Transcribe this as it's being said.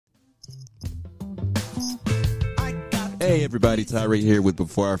Hey everybody, Tyree here with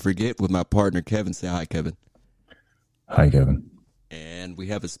Before I Forget with my partner Kevin. Say hi, Kevin. Hi, Kevin. And we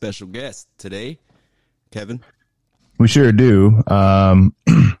have a special guest today, Kevin. We sure do. I'm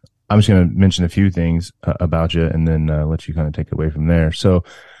just going to mention a few things about you and then let you kind of take it away from there. So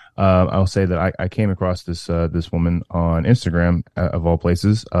I'll say that I came across this woman on Instagram, of all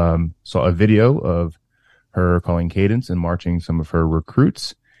places. Saw a video of her calling cadence and marching some of her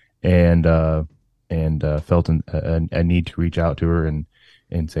recruits, and felt a need to reach out to her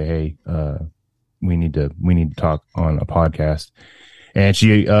and say, hey, we need to talk on a podcast. And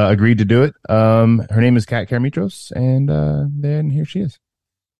she agreed to do it. Her name is Karamitros, and then here she is.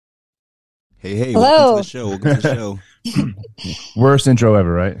 Hey, hello. Welcome to the show. Worst intro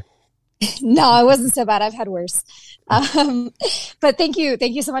ever, right? No, it wasn't so bad. I've had worse. But thank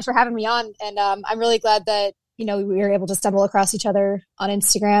you so much for having me on. And I'm really glad that we were able to stumble across each other on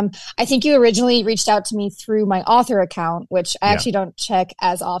Instagram. I think you originally reached out to me through my author account, which I actually don't check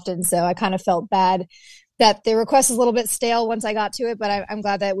as often. So I kind of felt bad that the request was a little bit stale once I got to it, but I'm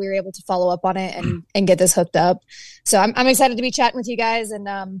glad that we were able to follow up on it and get this hooked up. So I'm excited to be chatting with you guys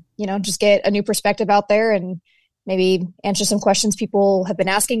and, just get a new perspective out there and maybe answer some questions people have been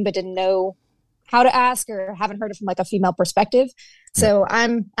asking, but didn't know how to ask or haven't heard it from like a female perspective. So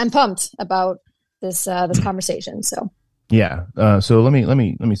I'm pumped about this conversation. So so let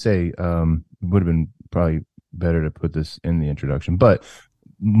me say, it would have been probably better to put this in the introduction, but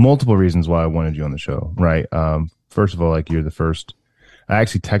multiple reasons why I wanted you on the show, right? First of all, like you're the first,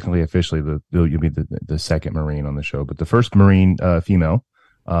 actually technically officially you'll be the second Marine on the show, but the first Marine female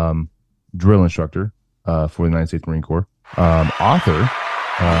drill instructor for the United States Marine Corps, author.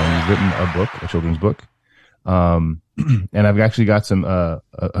 You've written a book, a children's book. And I've actually got some a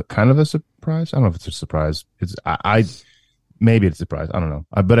kind of a surprise. I don't know if it's a surprise. Maybe it's a surprise. I don't know.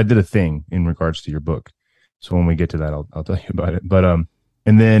 But I did a thing in regards to your book. So when we get to that, I'll tell you about it. But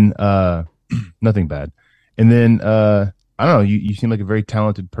and then nothing bad. And then I don't know. You seem like a very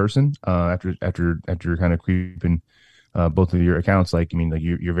talented person. After kind of creeping both of your accounts, like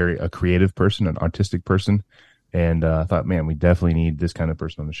you're very a creative person, an artistic person. And I thought, man, we definitely need this kind of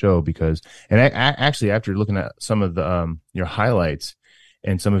person on the show because, and actually, after looking at some of the your highlights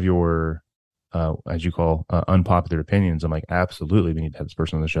and some of your, as you call, unpopular opinions, I'm like, absolutely, we need to have this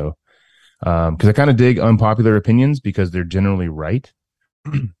person on the show because I kind of dig unpopular opinions because they're generally right,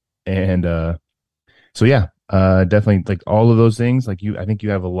 and so yeah, definitely like all of those things. Like I think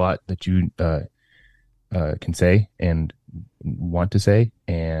you have a lot that you can say and want to say,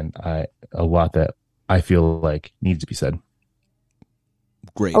 and a lot that I feel like needs to be said.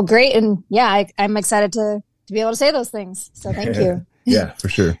 Great. Oh, great. And yeah, I'm excited to be able to say those things. So thank you. Yeah, for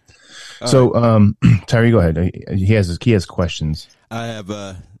sure. So, Tyree, go ahead. He has questions. I have,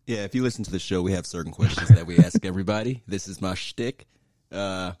 if you listen to the show, we have certain questions that we ask everybody. This is my shtick.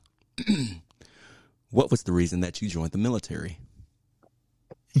 What was the reason that you joined the military?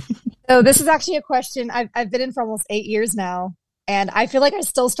 So this is actually a question I've been in for almost 8 years now. And I feel like I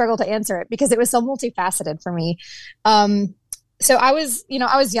still struggle to answer it because it was so multifaceted for me. So I was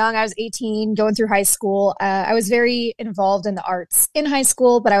young, I was 18 going through high school. I was very involved in the arts in high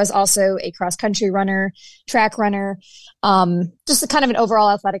school, but I was also a cross country runner, track runner, just a kind of an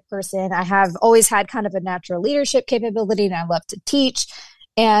overall athletic person. I have always had kind of a natural leadership capability and I love to teach.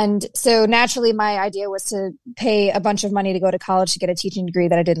 And so naturally my idea was to pay a bunch of money to go to college to get a teaching degree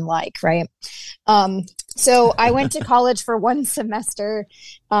that I didn't like. Right. So I went to college for one semester.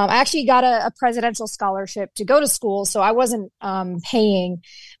 I actually got a presidential scholarship to go to school. So I wasn't, paying,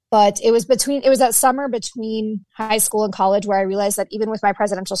 but it was that summer between high school and college where I realized that even with my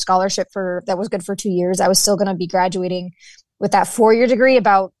presidential scholarship that was good for 2 years, I was still going to be graduating with that 4-year degree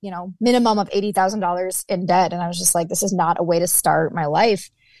about, minimum of $80,000 in debt. And I was just like, this is not a way to start my life.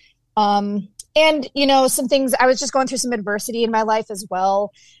 And, some things, I was just going through some adversity in my life as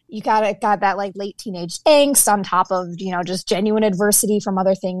well. You got that like late teenage angst on top of, just genuine adversity from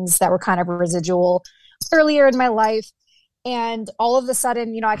other things that were kind of residual earlier in my life. And all of a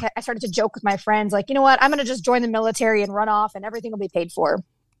sudden, I started to joke with my friends, like, you know what, I'm going to just join the military and run off and everything will be paid for.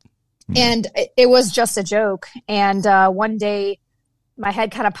 And it was just a joke. And one day my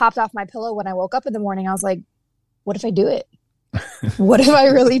head kind of popped off my pillow when I woke up in the morning. I was like, what if I do it? What if I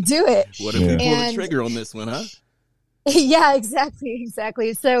really do it? What if you pull the trigger on this one, huh? Yeah,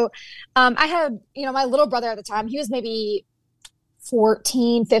 exactly. So I had, my little brother at the time, he was maybe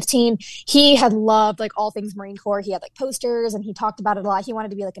 14, 15. He had loved like all things Marine Corps. He had like posters and he talked about it a lot. He wanted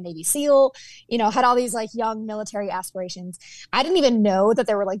to be like a Navy SEAL, had all these like young military aspirations. I didn't even know that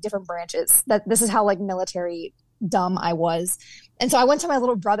there were like different branches, that this is how like military dumb I was. And so I went to my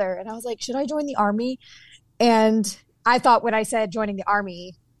little brother and I was like, should I join the army? And I thought when I said joining the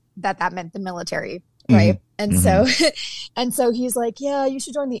army, that meant the military. Right. And so he's like, yeah, you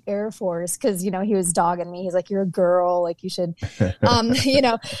should join the Air Force. Cause he was dogging me. He's like, you're a girl. Like you should,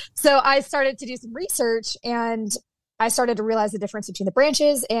 so I started to do some research and I started to realize the difference between the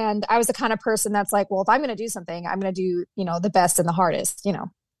branches. And I was the kind of person that's like, well, if I'm going to do something, I'm going to do, the best and the hardest,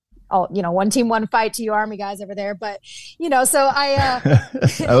 all, one team, one fight to you Army guys over there. But, so I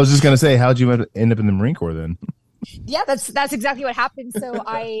was just going to say, how'd you end up in the Marine Corps then? Yeah, that's exactly what happened. So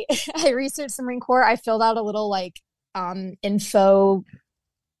I researched the Marine Corps. I filled out a little info.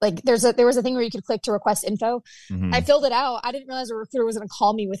 Like there was a thing where you could click to request info. I filled it out. I didn't realize a recruiter was going to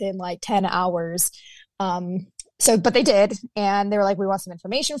call me within 10 hours. But they did. And they were like, we want some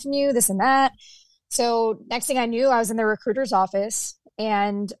information from you, this and that. So next thing I knew, I was in the recruiter's office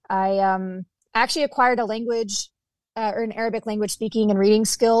and I actually acquired a language or an Arabic language speaking and reading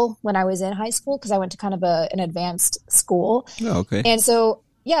skill when I was in high school because I went to kind of an advanced school. Oh, okay. And so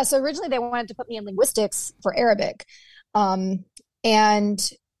originally they wanted to put me in linguistics for Arabic.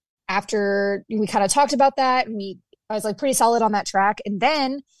 And after we kind of talked about that, I was pretty solid on that track. And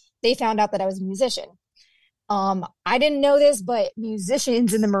then they found out that I was a musician. I didn't know this, but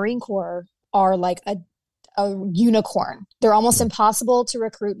musicians in the Marine Corps are like a unicorn. They're almost impossible to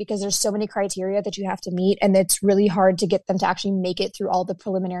recruit because there's so many criteria that you have to meet. And it's really hard to get them to actually make it through all the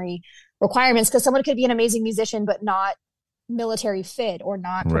preliminary requirements because someone could be an amazing musician, but not military fit or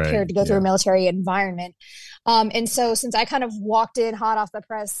not prepared to go through a military environment. And so since I kind of walked in hot off the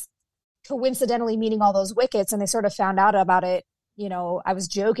press, coincidentally meeting all those wickets and they sort of found out about it, I was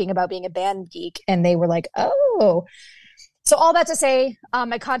joking about being a band geek and they were like, oh, so all that to say,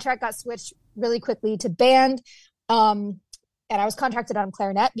 my contract got switched really quickly to band. And I was contracted on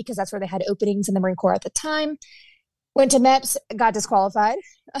clarinet because that's where they had openings in the Marine Corps at the time. Went to MEPS, got disqualified,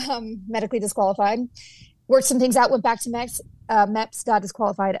 medically disqualified. Worked some things out, went back to MEPS. MEPS got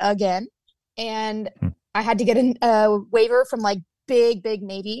disqualified again. And I had to get a waiver from big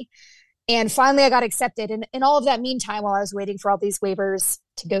Navy. And finally I got accepted. And in all of that meantime, while I was waiting for all these waivers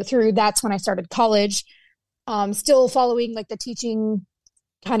to go through, that's when I started college, still following the teaching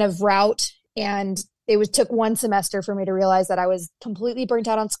kind of route. And it took one semester for me to realize that I was completely burnt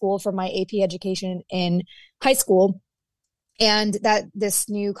out on school from my AP education in high school. And that this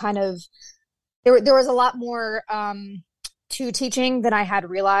new kind of, there was a lot more to teaching than I had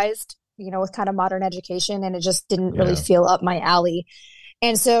realized, with kind of modern education. And it just didn't really feel up my alley.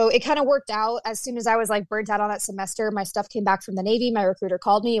 And so it kind of worked out. As soon as I was burnt out on that semester, my stuff came back from the Navy. My recruiter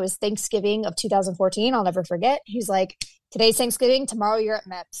called me. It was Thanksgiving of 2014. I'll never forget. He's like, today's Thanksgiving. Tomorrow you're at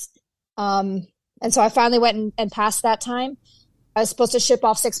MEPS. And so I finally went and passed that time. I was supposed to ship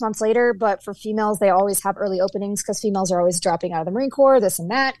off 6 months later, but for females, they always have early openings because females are always dropping out of the Marine Corps, this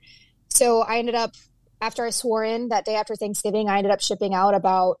and that. So I ended up, after I swore in that day after Thanksgiving, I ended up shipping out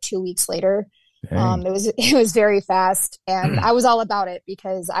about 2 weeks later. It was very fast and I was all about it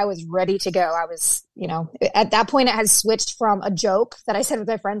because I was ready to go. I was, at that point it had switched from a joke that I said with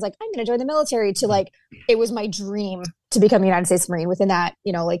my friends, I'm going to join the military to it was my dream to become a United States Marine within that,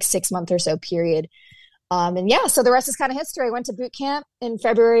 6 month or so period. So the rest is kind of history. I went to boot camp in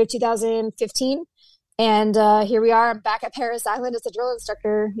February of 2015 and here we are. I'm back at Paris Island as a drill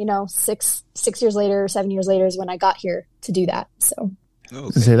instructor, 6 years later, 7 years later is when I got here to do that. So.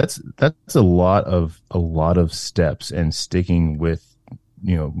 Okay. Say that's a lot of steps and sticking with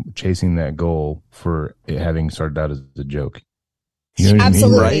chasing that goal for it having started out as a joke. You know what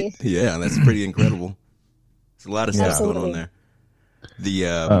Absolutely. I mean? Right? Yeah, that's pretty incredible. There's a lot of stuff going on there.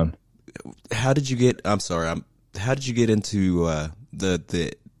 The how did you get? I'm sorry. How did you get into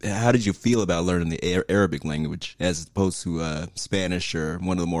the? How did you feel about learning the Arabic language as opposed to Spanish or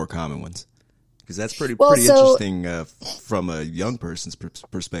one of the more common ones? Because that's pretty interesting from a young person's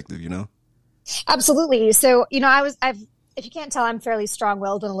perspective, Absolutely. So, if you can't tell, I'm fairly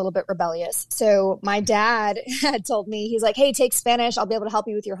strong-willed and a little bit rebellious. So my dad had told me, he's like, hey, take Spanish. I'll be able to help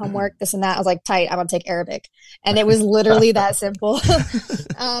you with your homework, this and that. I was like, tight, I'm going to take Arabic. And it was literally that simple.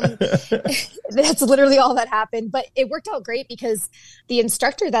 That's literally all that happened. But it worked out great because the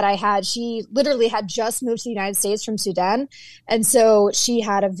instructor that I had, she literally had just moved to the United States from Sudan. And so she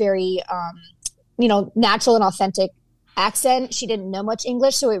had a very, natural and authentic accent. She didn't know much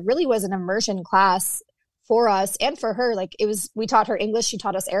English. So it really was an immersion class for us and for her. We taught her English, she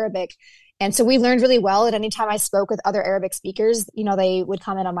taught us Arabic. And so we learned really well. And anytime I spoke with other Arabic speakers, they would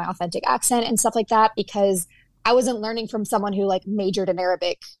comment on my authentic accent and stuff like that, because I wasn't learning from someone who majored in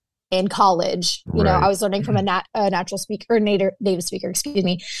Arabic in college. You know, I was learning from a natural speaker or native speaker, excuse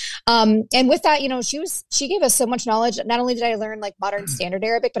me. And with that, you know, she gave us so much knowledge. Not only did I learn like modern standard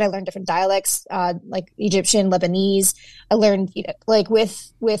Arabic, but I learned different dialects, like Egyptian, Lebanese. I learned, you know, like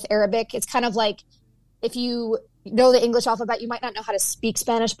with Arabic, it's kind of like if you know the English alphabet, you might not know how to speak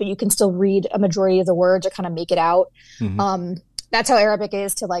Spanish, but you can still read a majority of the words or kind of make it out. That's how Arabic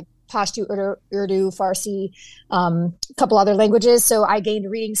is to like Pashto, Urdu, Farsi, a couple other languages. So I gained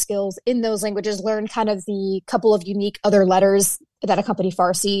reading skills in those languages, learned kind of the couple of unique other letters that accompany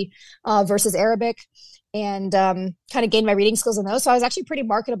Farsi versus Arabic, and kind of gained my reading skills in those. So I was actually pretty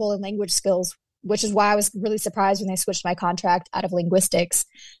marketable in language skills, which is why I was really surprised when they switched my contract out of linguistics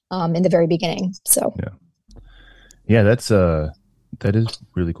in the very beginning. So yeah, that is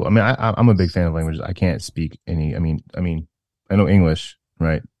really cool. I mean, I'm a big fan of languages. I can't speak any. I mean, I know English,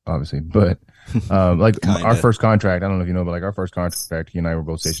 right? Obviously, but like our first contract, I don't know if you know, but like our first contract, he and I were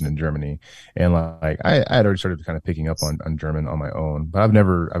both stationed in Germany, and like I had already started kind of picking up on German on my own, but I've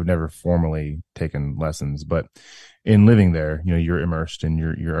never formally taken lessons. But in living there, you know, you're immersed and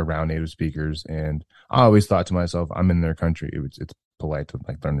you're around native speakers, and I always thought to myself, I'm in their country. It's polite to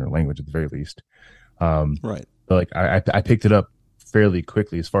like learn their language at the very least, right? But like I picked it up fairly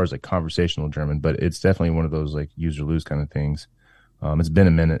quickly as far as like conversational German, but it's definitely one of those like use or lose kind of things. It's been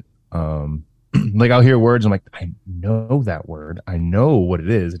a minute. Like I'll hear words, I'm like, I know that word, I know what it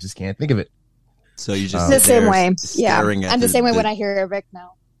is, I just can't think of it. So you just the same way, I'm the same way when I hear Arabic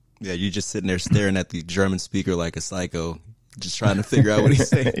now. Yeah, you're just sitting there staring at the German speaker like a psycho, just trying to figure out what he's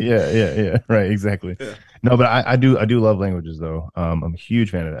saying. yeah, right, exactly. Yeah. No, but I do love languages though. I'm a huge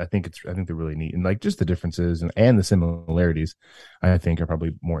fan of it. I think they're really neat, and like just the differences and the similarities, I think are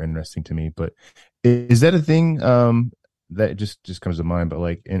probably more interesting to me. But is that a thing that just comes to mind? But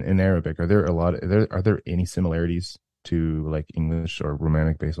like in Arabic, are there any similarities to like English or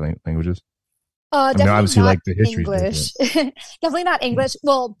Romantic based languages? I mean, obviously, like the history. English, definitely not English.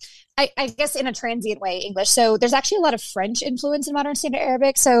 Well, I guess in a transient way, English. So there's actually a lot of French influence in modern standard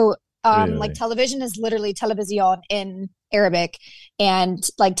Arabic. So, really? Like television is literally television in Arabic, and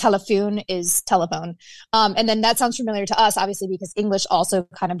like telephone is telephone. And then that sounds familiar to us, obviously, because English also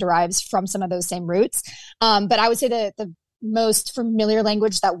kind of derives from some of those same roots. But I would say the most familiar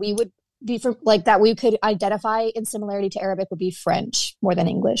language that we would be from, like that we could identify in similarity to Arabic would be French more than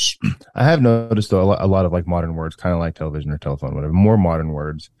English. I have noticed though a lot of like modern words, kind of like television or telephone, whatever, more modern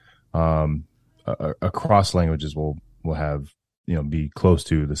words across languages will have, you know, be close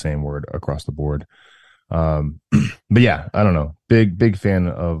to the same word across the board. But yeah, I don't know, big fan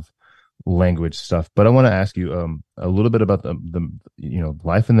of language stuff. But I want to ask you a little bit about the you know,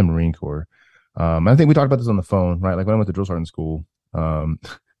 life in the Marine Corps. I think we talked about this on the phone, right? Like when I went to drill sergeant school,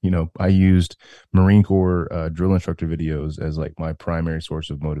 you know, I used Marine Corps drill instructor videos as like my primary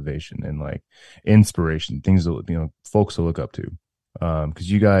source of motivation and like inspiration, things that, you know, folks to look up to. Because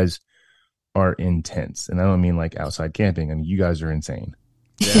you guys are intense, and I don't mean like outside camping. I mean, you guys are insane.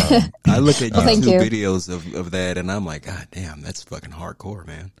 Yeah, I look at YouTube videos of that, and I'm like, God damn, that's fucking hardcore,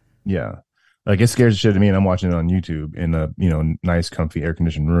 man. Yeah, like it scares the shit out of me, and I'm watching it on YouTube in a, you know, nice, comfy, air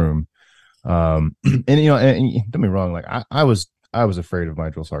conditioned room. And you know, and don't get me wrong, like I was afraid of my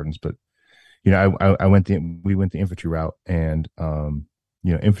drill sergeants, but you know, we went the infantry route, and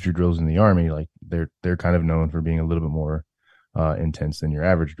you know, infantry drills in the Army, like they're kind of known for being a little bit more intense than your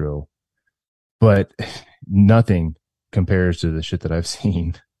average drill, but nothing compares to the shit that I've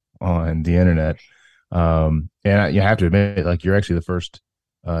seen on the internet. And you have to admit, like, you're actually the first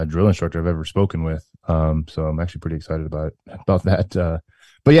drill instructor I've ever spoken with, so I'm actually pretty excited about that.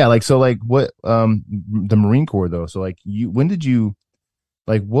 But yeah, like, so like what, the Marine Corps though. So like when did you,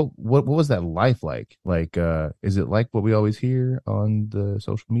 like, what was that life like? Like, is it like what we always hear on the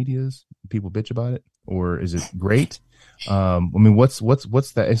social medias? People bitch about it, or is it great? I mean, what's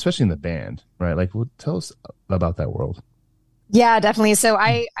that, especially in the band, right? Like, tell us about that world. Yeah, definitely. So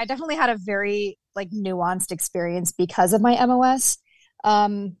I definitely had a very like nuanced experience because of my MOS.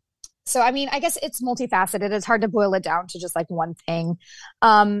 So, I mean, I guess it's multifaceted. It's hard to boil it down to just like one thing.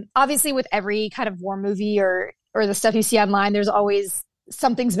 Obviously, with every kind of war movie or the stuff you see online, there's always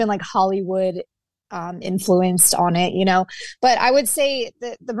something's been like Hollywood influenced on it, you know. But I would say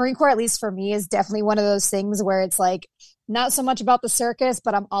the Marine Corps, at least for me, is definitely one of those things where it's like not so much about the circus,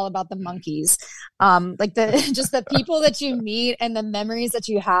 but I'm all about the monkeys. Like just the people that you meet and the memories that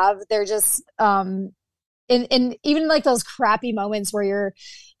you have. They're just in even like those crappy moments where you're,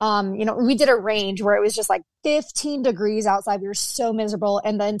 you know, we did a range where it was just like 15 degrees outside. We were so miserable.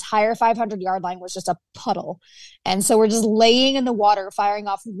 And the entire 500-yard line was just a puddle. And so we're just laying in the water, firing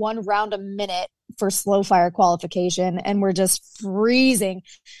off one round a minute for slow fire qualification. And we're just freezing.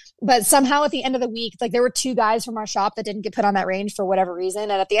 but somehow at the end of the week, like there were 2 guys from our shop that didn't get put on that range for whatever reason.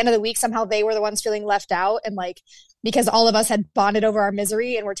 And at the end of the week, somehow they were the ones feeling left out. And like, because all of us had bonded over our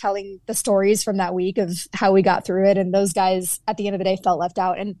misery and we're telling the stories from that week of how we got through it. And those guys at the end of the day felt left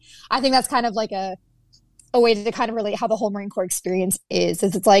out. And I think that's kind of like a way to kind of relate how the whole Marine Corps experience is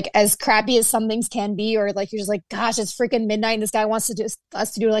it's like as crappy as some things can be, or like, you're just like, gosh, it's freaking midnight and this guy wants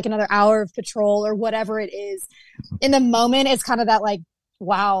us to do like another hour of patrol or whatever it is. In the moment, it's kind of that like,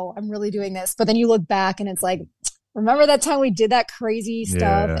 wow, I'm really doing this. But then you look back and it's like, remember that time we did that crazy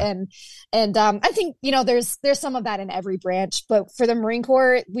stuff? Yeah. And I think, there's some of that in every branch, but for the Marine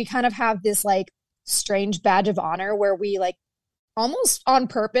Corps, we kind of have this like strange badge of honor where we like almost on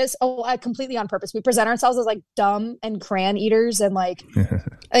purpose, completely on purpose, we present ourselves as like dumb and crayon eaters and like,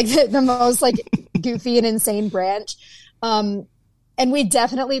 like the most like goofy and insane branch. And we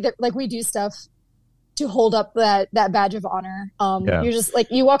definitely like, we do stuff to hold up that badge of honor. You're just like,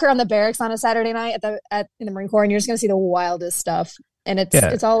 you walk around the barracks on a Saturday night in the Marine Corps and you're just going to see the wildest stuff. And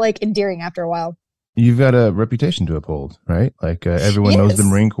it's all like endearing after a while. You've got a reputation to uphold, right? Like everyone knows the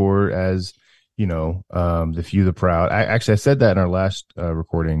Marine Corps as, the few, the proud. I said that in our last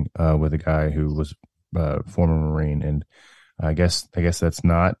recording with a guy who was former Marine. And I guess that's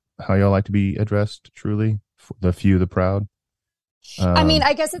not how y'all like to be addressed, truly. The few, the proud. I mean,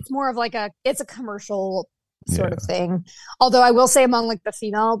 I guess it's more of like it's a commercial sort of thing. Although I will say among like the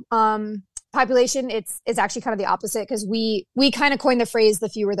female population, it's actually kind of the opposite, because we kind of coined the phrase "the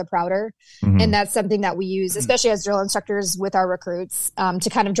fewer the prouder," and that's something that we use, especially as drill instructors with our recruits, to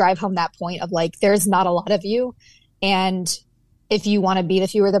kind of drive home that point of like, there's not a lot of you, and if you want to be the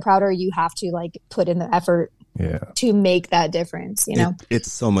fewer the prouder, you have to like put in the effort to make that difference.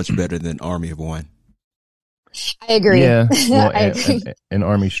 It's so much better than Army of One. I agree. Yeah, well, I agree. And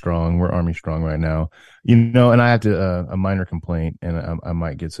Army Strong, we're Army Strong right now. And I have to a minor complaint, and I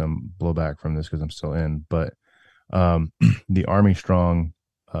might get some blowback from this because I'm still in. But the Army Strong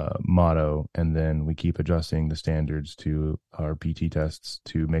motto, and then we keep adjusting the standards to our PT tests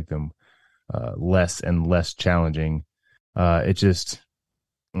to make them less and less challenging. It just,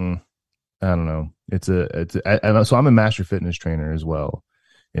 I don't know. So I'm a master fitness trainer as well.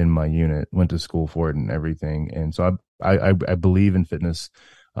 In my unit, went to school for it and everything, and so I believe in fitness.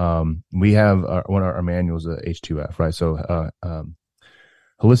 We have one of our manuals, H2F, right? So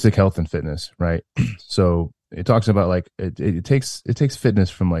holistic health and fitness, right? So it talks about like it takes fitness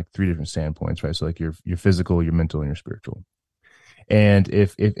from like 3 different standpoints, right? So like your physical, your mental, and your spiritual. And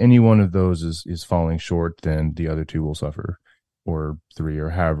if any one of those is falling short, then the other 2 will suffer, or 3, or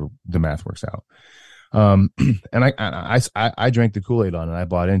however the math works out. And I drank the Kool-Aid on it. I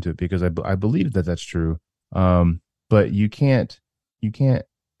bought into it because I believe that that's true. But you can't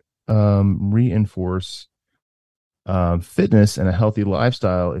reinforce fitness and a healthy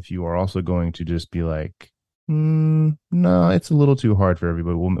lifestyle if you are also going to just be like, no, it's a little too hard for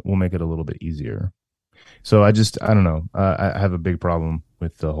everybody. We'll make it a little bit easier. So I don't know. I have a big problem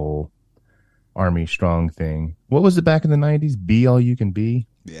with the whole Army Strong thing. What was it back in the 90s? Be all you can be.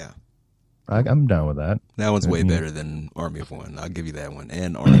 Yeah. I'm down with that. That one's way better than Army of One. I'll give you that one.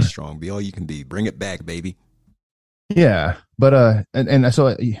 And Army Strong. Be all you can be. Bring it back, baby. Yeah. But and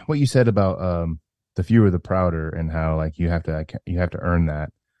so what you said about the fewer the prouder, and how like you have to earn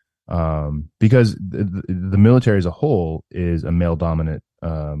that. Because the military as a whole is a male dominant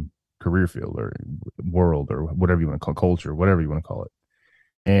career field or world, or whatever you want to call it, culture, whatever you want to call it.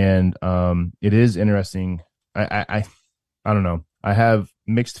 And it is interesting. I don't know. I have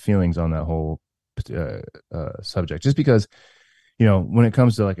mixed feelings on that whole subject, just because, when it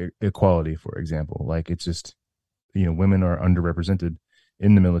comes to like equality, for example, like it's just, women are underrepresented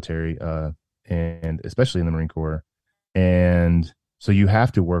in the military, and especially in the Marine Corps. And so you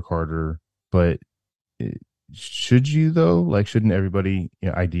have to work harder, but should you though? Like, shouldn't everybody,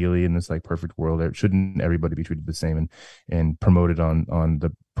 ideally in this like perfect world, shouldn't everybody be treated the same and promoted on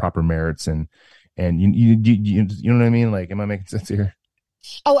the proper merits and you know what I mean? Like, am I making sense here?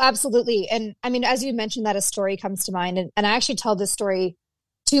 Oh, absolutely. And I mean, as you mentioned that, a story comes to mind, and I actually tell this story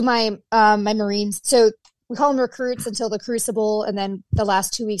to my Marines. So we call them recruits until the crucible, and then the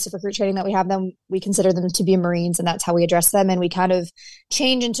last 2 weeks of recruit training that we have them, we consider them to be Marines, and that's how we address them. And we kind of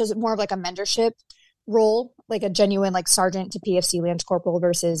change into more of like a mentorship role, like a genuine like sergeant to PFC Lance Corporal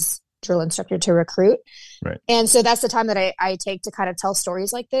versus drill instructor to recruit. Right. And so that's the time that I take to kind of tell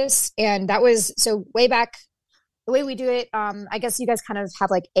stories like this. And that was, so way back, the way we do it, I guess you guys kind of have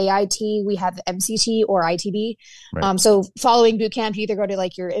like AIT, we have MCT or ITB. Right. So following boot camp, you either go to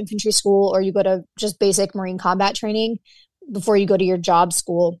like your infantry school or you go to just basic Marine combat training before you go to your job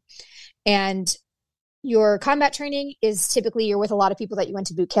school. And your combat training is typically you're with a lot of people that you went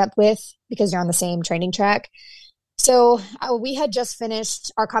to boot camp with because you're on the same training track. So we had just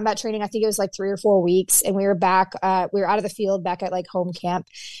finished our combat training. I think it was like 3 or 4 weeks, and we were back. We were out of the field back at like home camp,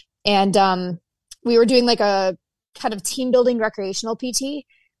 and we were doing like a kind of team building recreational PT,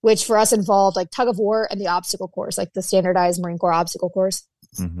 which for us involved like tug of war and the obstacle course, like the standardized Marine Corps obstacle course.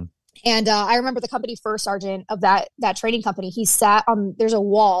 Mm-hmm. And I remember the company first sergeant of that training company. He sat on. There's a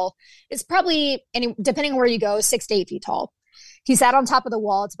wall. It's probably depending on where you go, 6 to 8 feet tall. He sat on top of the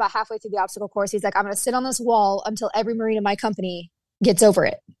wall. It's about halfway through the obstacle course. He's like, I'm going to sit on this wall until every Marine in my company gets over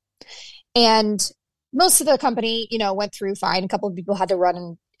it. And most of the company, went through fine. A couple of people had to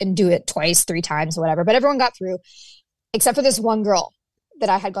run and do it twice, 3 times, or whatever. But everyone got through, except for this one girl that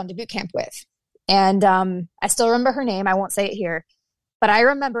I had gone to boot camp with. And I still remember her name. I won't say it here. But I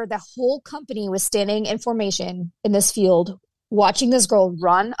remember the whole company was standing in formation in this field watching this girl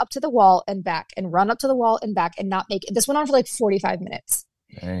run up to the wall and back and run up to the wall and back and not make it. This went on for like 45 minutes.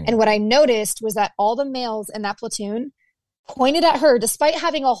 Dang. And what I noticed was that all the males in that platoon pointed at her, despite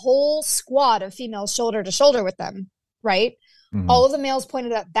having a whole squad of females shoulder to shoulder with them, right? Mm-hmm. All of the males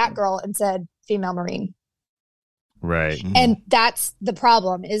pointed at that girl and said, female Marine. Right. Mm-hmm. And that's the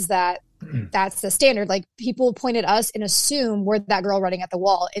problem, is that that's the standard. Like, people point at us and assume we're that girl running at the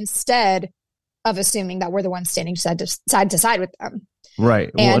wall instead of assuming that we're the ones standing side to side with them.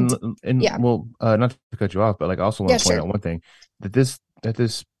 Right. And, not to cut you off, but like I also want to point out one thing, that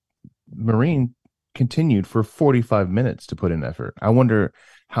this Marine continued for 45 minutes to put in effort. I wonder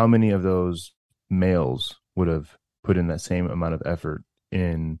how many of those males would have put in that same amount of effort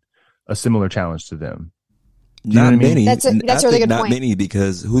in a similar challenge to them. Not many. That's a really good point. Not many,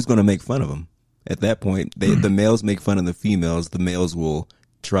 because who's going to make fun of them? At that point, the males make fun of the females. The males will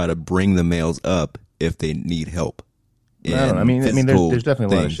try to bring the males up if they need help. I mean, there's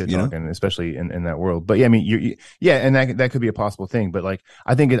definitely a lot of shit talking, especially in that world. But yeah, I mean, and that could be a possible thing. But like,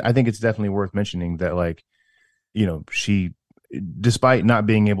 I think it's definitely worth mentioning that, like, she, despite not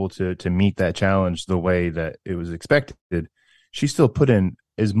being able to meet that challenge the way that it was expected, she still put in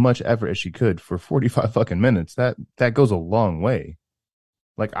as much effort as she could for 45 fucking minutes. That goes a long way.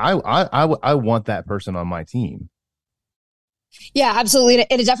 Like, I want that person on my team. Yeah, absolutely.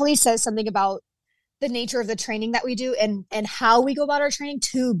 And it definitely says something about the nature of the training that we do and how we go about our training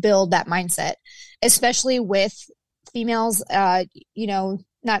to build that mindset, especially with females. Not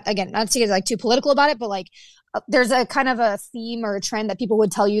to get like too political about it, but like there's a kind of a theme or a trend that people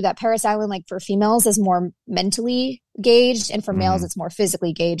would tell you that Parris Island, like for females, is more mentally gauged, and for males, it's more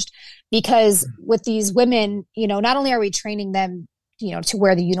physically gauged. Because with these women, not only are we training them, to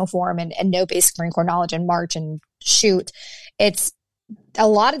wear the uniform and know basic Marine Corps knowledge and march and shoot, it's a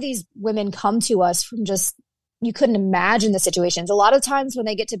lot of these women come to us from just, you couldn't imagine the situations. A lot of times when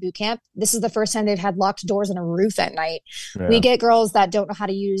they get to boot camp, this is the first time they've had locked doors and a roof at night. Yeah. We get girls that don't know how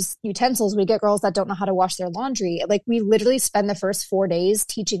to use utensils. We get girls that don't know how to wash their laundry. Like, we literally spend the first 4 days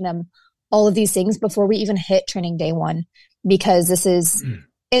teaching them all of these things before we even hit training day 1, because this is,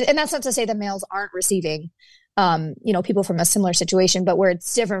 and that's not to say that males aren't receiving people from a similar situation, but where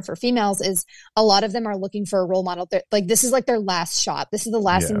it's different for females is a lot of them are looking for a role model. They're, like, this is like their last shot. This is the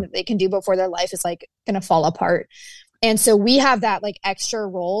last thing that they can do before their life is like going to fall apart. And so we have that like extra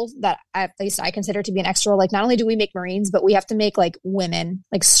role that at least I consider to be an extra role. Like, not only do we make Marines, but we have to make like women,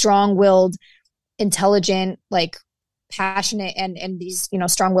 like strong-willed, intelligent, like passionate, and these,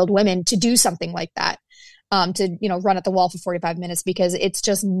 strong-willed women to do something like that. To run at the wall for 45 minutes, because it's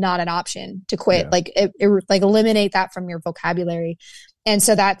just not an option to quit. Like, like eliminate that from your vocabulary. And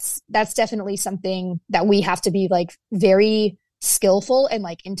so that's definitely something that we have to be like very skillful and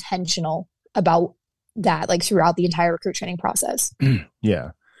like intentional about that, like throughout the entire recruit training process.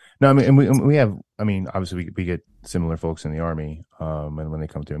 Yeah. No, I mean, and we have, obviously we get similar folks in the Army, and when they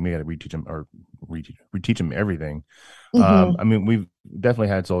come through, and we got to reteach them everything. Mm-hmm. We've definitely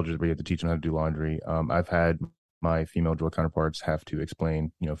had soldiers where you have to teach them how to do laundry. I've had my female drill counterparts have to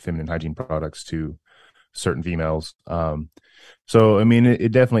explain, feminine hygiene products to certain females. So,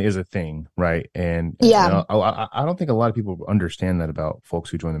 it definitely is a thing, right? And I don't think a lot of people understand that about folks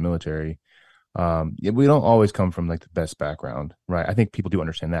who join the military. We don't always come from like the best background, right? I think people do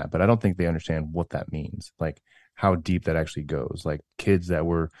understand that, but I don't think they understand what that means, like how deep that actually goes. Like, kids that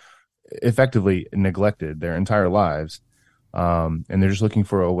were effectively neglected their entire lives, and they're just looking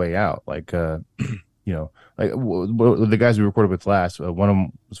for a way out. Like, like the guys we recorded with last, one of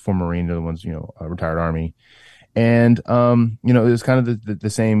them was former Marine, the other one's retired Army, and it's kind of the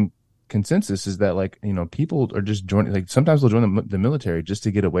same consensus is that, like, people are just joining. Like, sometimes they'll join the military just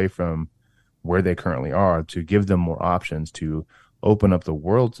to get away from where they currently are, to give them more options to open up the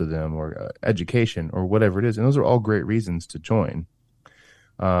world to them, or education, or whatever it is. And those are all great reasons to join.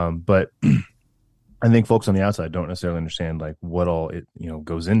 But I think folks on the outside don't necessarily understand like what all it,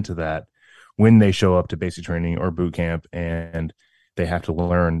 goes into that when they show up to basic training or boot camp and they have to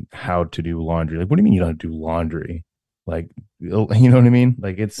learn how to do laundry. Like, what do you mean you don't do laundry? Like, you know what I mean?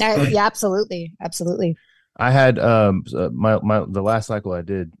 Like, it's yeah, absolutely. Absolutely. I had the last cycle I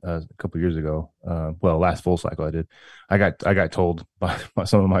did a couple of years ago. Last full cycle I did. I got told by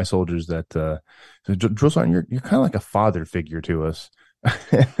some of my soldiers that drill sergeant, you're kind of like a father figure to us.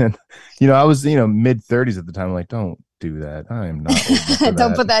 And I was mid 30s at the time. I'm like, don't do that. I am not old enough for Don't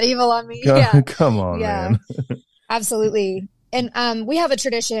that. put that evil on me. Come on, man. Absolutely. And we have a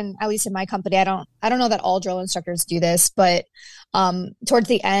tradition, at least in my company. I don't know that all drill instructors do this, but towards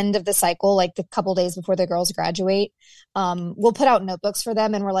the end of the cycle, like the couple days before the girls graduate, we'll put out notebooks for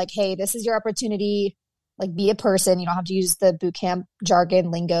them, and we're like, hey, this is your opportunity. Like, be a person. You don't have to use the boot camp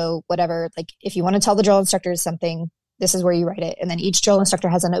jargon, lingo, whatever. Like, if you want to tell the drill instructors something, this is where you write it. And then each drill instructor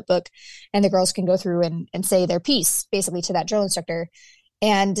has a notebook, and the girls can go through and say their piece basically to that drill instructor.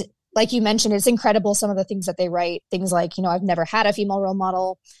 And like you mentioned, it's incredible some of the things that they write. Things like, I've never had a female role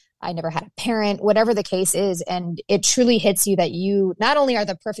model. I never had a parent, whatever the case is. And it truly hits you that you not only are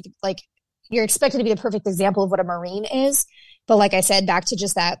the perfect, like, you're expected to be the perfect example of what a Marine is, but like I said, back to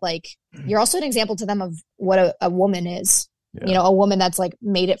just that, like, you're also an example to them of what a woman is. Yeah. A woman that's like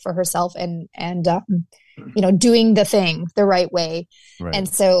made it for herself and doing the thing the right way. Right. And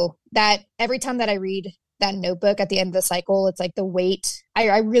so that every time that I read that notebook at the end of the cycle, it's like the weight.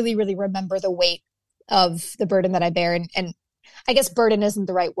 I really, really remember the weight of the burden that I bear. And I guess burden isn't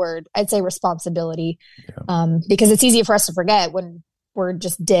the right word. I'd say responsibility, because it's easy for us to forget when we're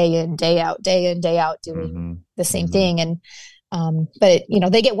just day in, day out doing the same thing. And, but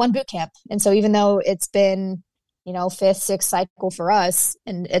they get one boot camp. And so even though it's been, fifth, sixth cycle for us,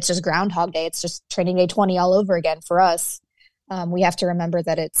 and it's just Groundhog Day, it's just training day 20 all over again for us. We have to remember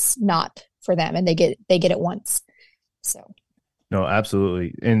that it's not for them, and they get it once. So, no,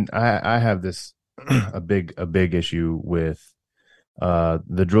 absolutely. And I have this a big issue with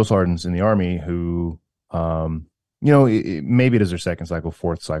the drill sergeants in the Army who, maybe it is their second cycle,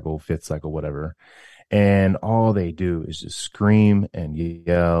 fourth cycle, fifth cycle, whatever. And all they do is just scream and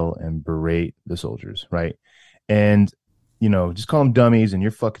yell and berate the soldiers, right? And, just call them dummies and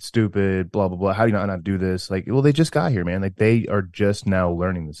you're fucking stupid, blah, blah, blah. How do you not do this? Like, well, they just got here, man. Like, they are just now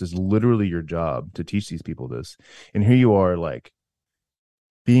learning this. It's literally your job to teach these people this. And here you are, like,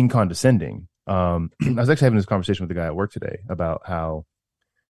 being condescending. I was actually having this conversation with the guy at work today about how,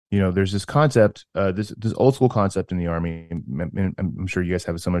 there's this concept, this old school concept in the Army. And I'm sure you guys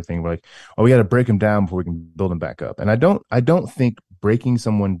have a similar thing where, like, oh, we got to break them down before we can build them back up. And I don't think breaking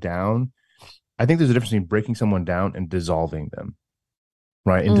someone down, I think there's a difference between breaking someone down and dissolving them,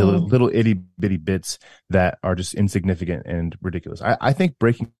 right, into little itty bitty bits that are just insignificant and ridiculous. I think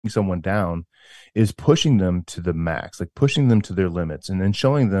breaking someone down is pushing them to the max, like pushing them to their limits, and then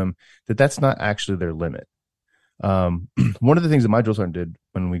showing them that that's not actually their limit. One of the things that my drill sergeant did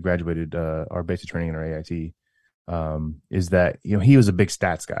when we graduated our basic training in our AIT is that, he was a big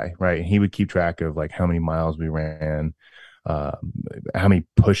stats guy, right? And he would keep track of like how many miles we ran, how many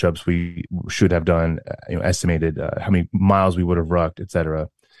push-ups we should have done, estimated how many miles we would have rucked, etc.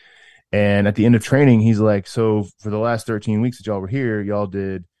 And at the end of training, he's like, so for the last 13 weeks that y'all were here, y'all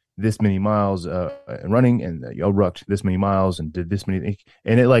did this many miles running, and y'all rucked this many miles and did this many.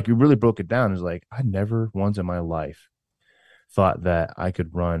 And it really broke it down. It's like, I never once in my life thought that I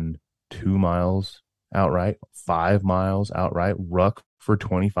could run 2 miles outright, 5 miles outright, ruck for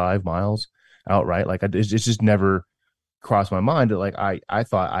 25 miles outright. Like, it's just never crossed my mind that, like, I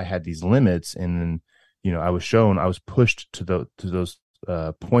thought I had these limits, and then I was pushed to those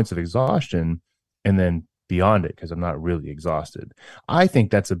points of exhaustion, and then beyond it, because I'm not really exhausted. I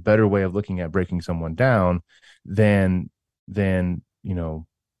think that's a better way of looking at breaking someone down than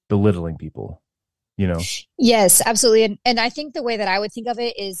belittling people. Yes, absolutely. And I think the way that I would think of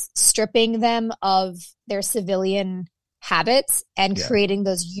it is stripping them of their civilian habits and creating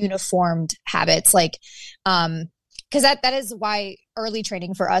those uniformed habits, like because that is why early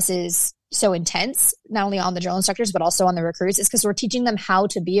training for us is so intense, not only on the drill instructors, but also on the recruits, is because we're teaching them how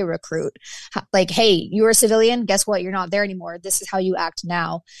to be a recruit. Like, hey, you're a civilian. Guess what? You're not there anymore. This is how you act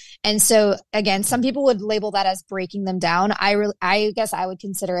now. And so, again, some people would label that as breaking them down. I guess I would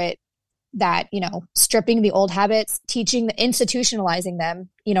consider it that, stripping the old habits, institutionalizing them,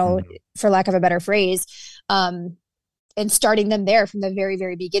 for lack of a better phrase, and starting them there from the very,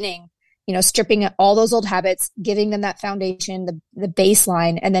 very beginning. Stripping all those old habits, giving them that foundation, the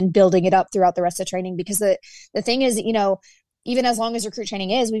baseline, and then building it up throughout the rest of training. Because the thing is, even as long as recruit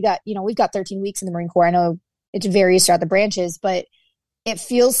training is, we've got 13 weeks in the Marine Corps. I know it varies throughout the branches, but it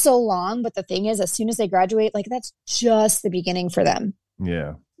feels so long. But the thing is, as soon as they graduate, like that's just the beginning for them.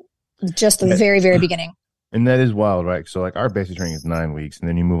 Yeah. Just the very, very beginning. And that is wild, right? So like our basic training is 9 weeks, and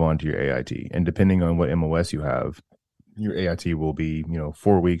then you move on to your AIT. And depending on what MOS you have, your AIT will be,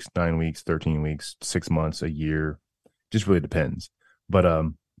 4 weeks, 9 weeks, 13 weeks, 6 months, a year. Just really depends. But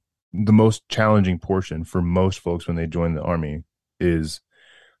the most challenging portion for most folks when they join the Army is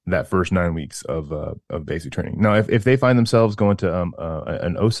that first 9 weeks of basic training. Now, if they find themselves going to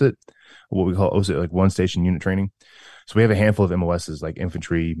an OSIT, what we call OSIT, like one station unit training. So we have a handful of MOSs like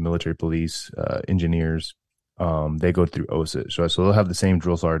infantry, military police, engineers. They go through OSIT. So they'll have the same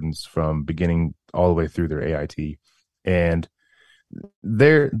drill sergeants from beginning all the way through their AIT. And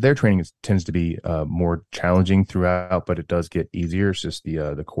their training tends to be more challenging throughout, but it does get easier. It's just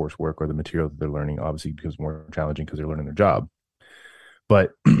the coursework or the material that they're learning obviously becomes more challenging because they're learning their job.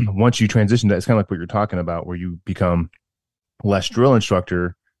 But once you transition to that, it's kind of like what you're talking about, where you become less drill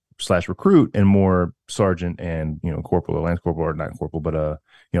instructor / recruit and more sergeant and corporal or lance corporal, or not corporal, but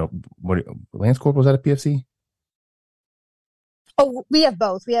what lance corporal, is that a PFC? Oh, we have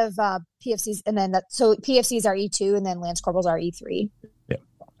both. We have PFCs, and then so PFCs are E2, and then lance corporals are E3. Yeah.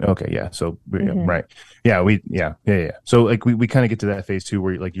 Okay. Yeah. So right. Yeah. Yeah. So like we kind of get to that phase too,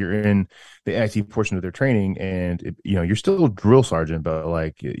 where like you're in the AIT portion of their training, and you're still a drill sergeant, but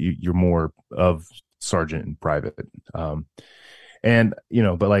like you're more of sergeant and private. And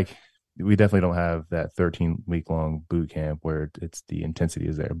but like we definitely don't have that 13-week long boot camp where it's the intensity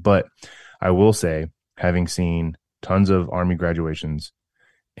is there. But I will say, having seen tons of Army graduations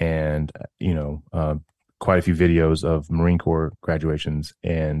and quite a few videos of Marine Corps graduations,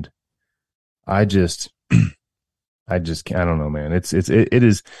 and I don't know, man. It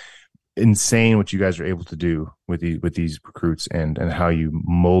is insane what you guys are able to do with these recruits and how you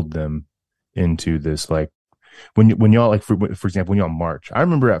mold them into this. Like when y'all, like for example, when y'all march, I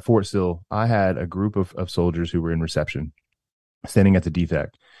remember at Fort Sill, I had a group of soldiers who were in reception standing at the DFAC.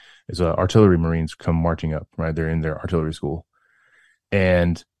 Is artillery Marines come marching up, right? They're in their artillery school,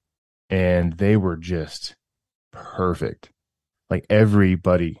 and they were just perfect. Like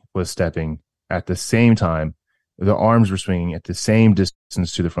everybody was stepping at the same time. The arms were swinging at the same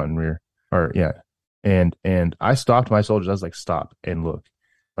distance to the front and rear. And I stopped my soldiers. I was like, stop and look.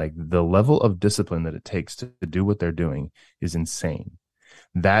 Like the level of discipline that it takes to do what they're doing is insane.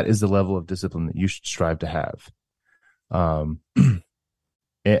 That is the level of discipline that you should strive to have.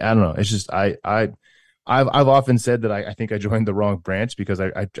 I don't know. It's just I've often said that I think I joined the wrong branch because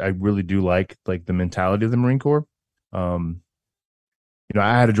I really do like the mentality of the Marine Corps. I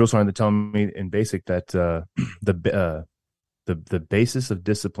had a drill sergeant that tell me in basic that the basis of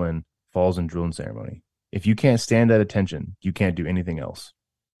discipline falls in drill and ceremony. If you can't stand at attention, you can't do anything else.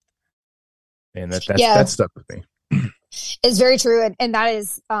 And that stuck with me. It's very true, and that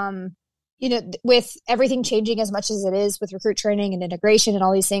is with everything changing as much as it is with recruit training and integration and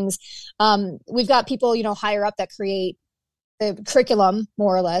all these things, we've got people, higher up that create the curriculum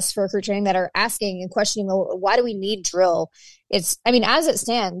more or less for recruit training that are asking and questioning, well, why do we need drill? As it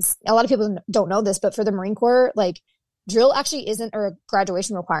stands, a lot of people don't know this, but for the Marine Corps, like drill actually isn't a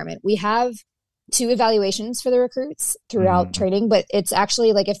graduation requirement. We have 2 evaluations for the recruits throughout training, but it's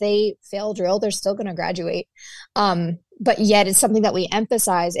actually like if they fail drill, they're still going to graduate. But yet it's something that we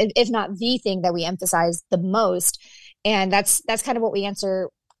emphasize, if not the thing that we emphasize the most. And that's kind of what we answer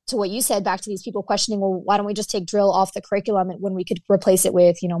to what you said back to these people questioning, well, why don't we just take drill off the curriculum when we could replace it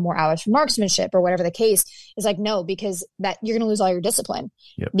with, more hours for marksmanship or whatever the case is. Like, no, because that you're going to lose all your discipline.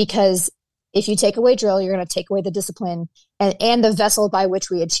 Yep. Because if you take away drill, you're going to take away the discipline and the vessel by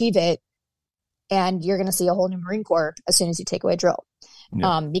which we achieve it. And you're going to see a whole new Marine Corps as soon as you take away drill,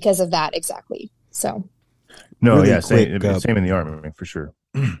 because of that. Exactly. So. No, really same in the Army, for sure.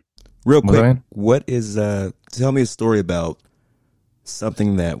 Real quick, what is, tell me a story about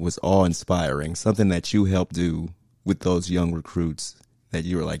something that was awe-inspiring, something that you helped do with those young recruits that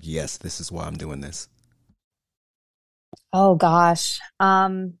you were like, yes, this is why I'm doing this. Oh gosh.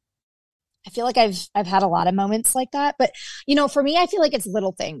 I feel like I've had a lot of moments like that, but for me, I feel like it's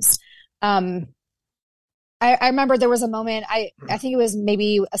little things. I remember there was a moment, I think it was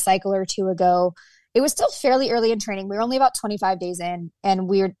maybe a cycle or 2 ago. It was still fairly early in training. We were only about 25 days in, and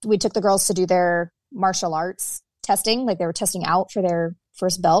we took the girls to do their martial arts testing. Like they were testing out for their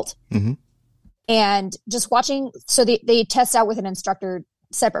first belt. Mm-hmm. And just watching, so they test out with an instructor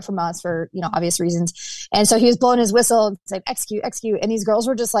separate from us for, obvious reasons. And so he was blowing his whistle and like, execute. And these girls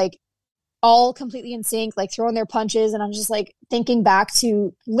were just like all completely in sync, like throwing their punches. And I'm just like thinking back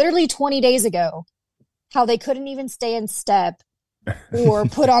to literally 20 days ago. how they couldn't even stay in step or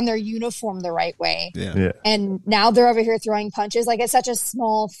put on their uniform the right way. Yeah. And now they're over here throwing punches. Like, it's such a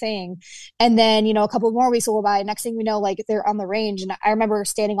small thing. And then, a couple more weeks will go by. Next thing we know, like, they're on the range. And I remember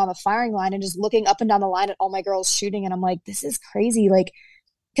standing on the firing line and just looking up and down the line at all my girls shooting. And I'm like, this is crazy. Like,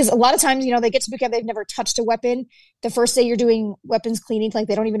 because a lot of times, they get to boot camp, they've never touched a weapon. The first day you're doing weapons cleaning, like,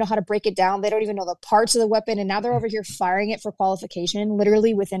 they don't even know how to break it down. They don't even know the parts of the weapon. And now they're over here firing it for qualification,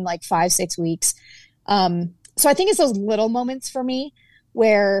 literally within like 5-6 weeks. So I think it's those little moments for me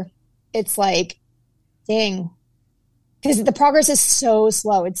where it's like, dang, because the progress is so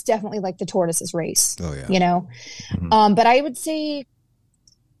slow. It's definitely like the tortoise's race. Oh yeah. But I would say,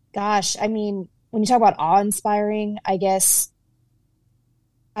 gosh, I mean, when you talk about awe-inspiring, I guess,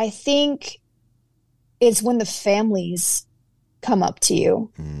 I think it's when the families come up to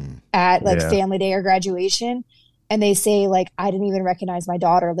you at like family day or graduation, and they say, like, I didn't even recognize my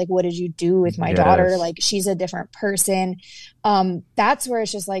daughter. Like, what did you do with my daughter? Like, she's a different person. That's where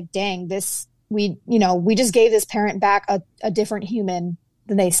it's just like, dang, we just gave this parent back a different human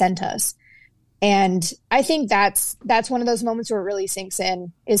than they sent us. And I think that's one of those moments where it really sinks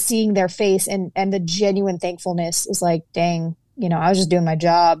in, is seeing their face and the genuine thankfulness is like, dang, I was just doing my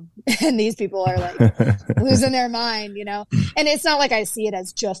job and these people are like losing their mind, and it's not like I see it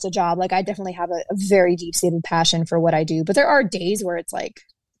as just a job. Like, I definitely have a very deep seated passion for what I do, but there are days where it's like,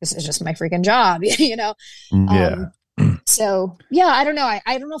 this is just my freaking job, So yeah, I don't know.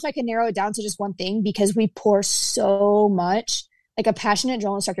 I don't know if I can narrow it down to just one thing, because we pour so much. Like, a passionate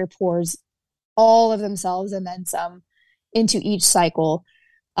drill instructor pours all of themselves and then some into each cycle.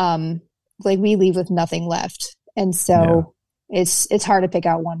 Like, we leave with nothing left. And so it's hard to pick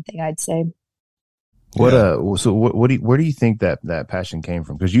out one thing, I'd say. Where do you think that passion came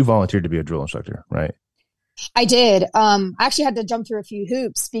from? Because you volunteered to be a drill instructor, right? I did. I actually had to jump through a few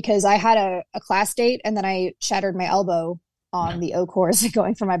hoops because I had a class date and then I shattered my elbow on the O course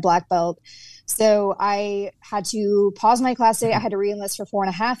going for my black belt. So I had to pause my class date. I had to re-enlist for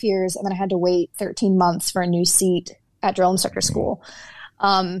 4.5 years, and then I had to wait 13 months for a new seat at drill instructor school.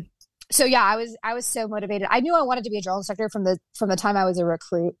 So yeah, I was so motivated. I knew I wanted to be a drill instructor from the time I was a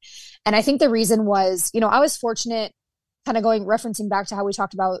recruit. And I think the reason was, I was fortunate, kind of referencing back to how we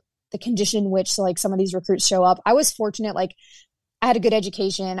talked about the condition in which, like, some of these recruits show up. I was fortunate, like, I had a good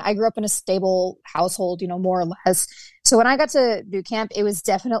education. I grew up in a stable household, more or less. So when I got to boot camp, it was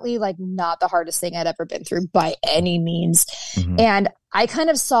definitely like not the hardest thing I'd ever been through by any means. And I kind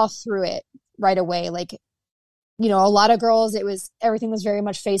of saw through it right away. Like, a lot of girls, everything was very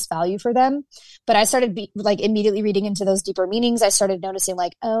much face value for them. But I started immediately reading into those deeper meanings. I started noticing,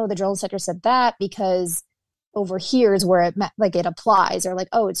 like, oh, the drill instructor said that because over here is where it applies, or like,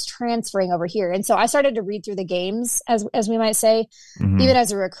 oh, it's transferring over here. And so I started to read through the games, as we might say, even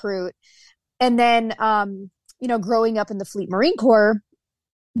as a recruit. And then, growing up in the Fleet Marine Corps,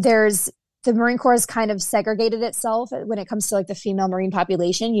 the Marine Corps has kind of segregated itself when it comes to, like, the female Marine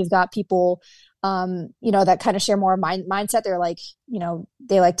population. You've got people, that kind of share more mindset. They're like,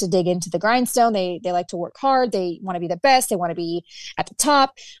 they like to dig into the grindstone. They like to work hard. They want to be the best. They want to be at the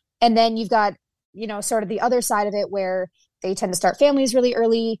top. And then you've got, sort of the other side of it where they tend to start families really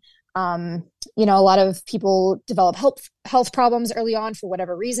early. A lot of people develop health problems early on for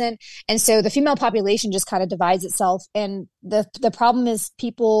whatever reason. And so the female population just kind of divides itself. And the problem is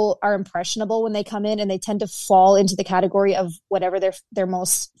people are impressionable when they come in, and they tend to fall into the category of whatever their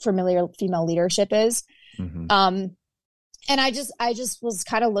most familiar female leadership is. And I just was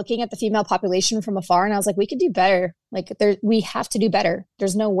kind of looking at the female population from afar, and I was like, we could do better. Like, we have to do better.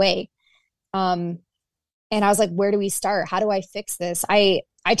 There's no way. And I was like, where do we start? How do I fix this?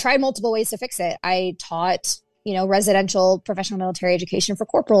 I tried multiple ways to fix it. I taught, residential professional military education for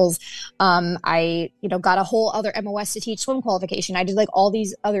corporals. I, got a whole other MOS to teach swim qualification. I did like all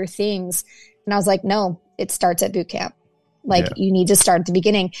these other things. And I was like, no, it starts at boot camp. Like, you need to start at the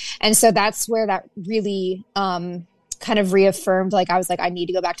beginning. And so that's where that really, kind of reaffirmed, like, I was like, I need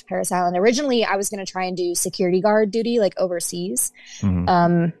to go back to Parris Island. Originally, I was going to try and do security guard duty, like, overseas.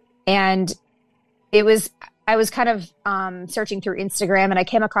 And I was kind of searching through Instagram, and I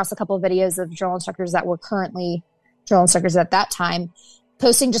came across a couple of videos of drill instructors that were currently drill instructors at that time,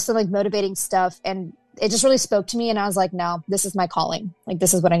 posting just some, like, motivating stuff. And it just really spoke to me. And I was like, no, this is my calling. Like,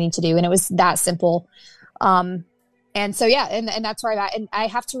 this is what I need to do. And it was that simple. And so, yeah, and that's where I'm at. And I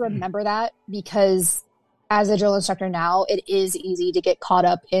have to remember that, because as a drill instructor now, it is easy to get caught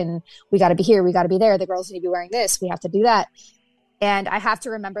up in, we got to be here, we got to be there. The girls need to be wearing this. We have to do that. And I have to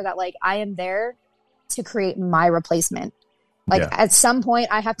remember that, like, I am there to create my replacement. Like, at some point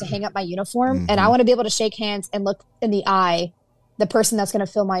I have to hang up my uniform, and I want to be able to shake hands and look in the eye the person that's going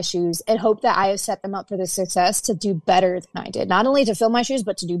to fill my shoes, and hope that I have set them up for the success to do better than I did. Not only to fill my shoes,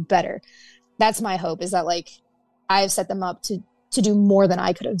 but to do better. That's my hope, is that like I have set them up to do more than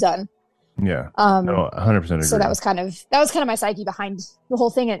I could have done. Yeah. No, 100% agree. So that was kind of my psyche behind the whole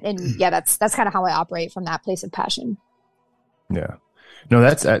thing. And yeah, that's kind of how I operate, from that place of passion. Yeah. No,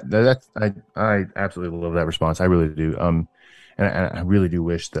 I absolutely love that response. I really do. And I really do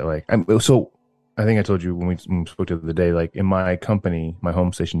wish that, like, so I think I told you when we spoke the other day, like in my company, my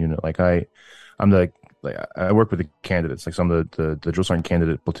home station unit, like I work with the candidates, like some of the drill sergeant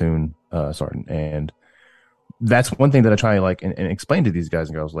candidate platoon sergeant, and that's one thing that I try like and explain to these guys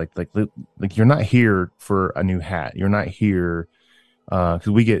and girls, like you're not here for a new hat. You're not here because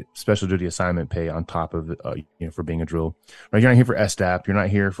we get special duty assignment pay on top of for being a drill. Right? You're not here for SDAP. You're not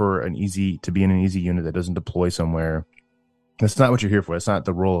here for to be in an easy unit that doesn't deploy somewhere. That's not what you're here for. It's not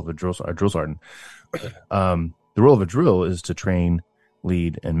the role of a drill sergeant. The role of a drill is to train,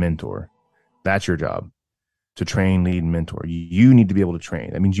 lead, and mentor. That's your job, to train, lead, and mentor. You need to be able to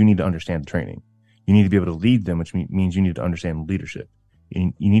train. That means you need to understand the training. You need to be able to lead them, which means you need to understand leadership.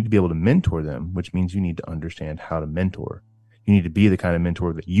 You need to be able to mentor them, which means you need to understand how to mentor. You need to be the kind of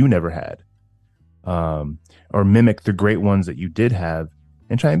mentor that you never had, or mimic the great ones that you did have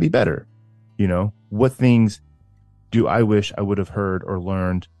and try and be better. You know, what things do I wish I would have heard or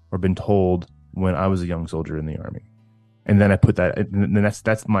learned or been told when I was a young soldier in the Army? And then I put that, and then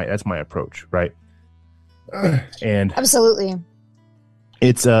that's my approach, right? And absolutely,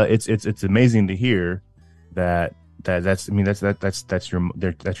 it's amazing to hear that's your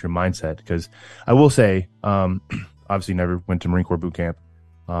mindset. Because I will say, obviously never went to Marine Corps boot camp,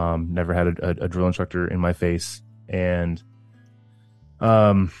 never had a drill instructor in my face, and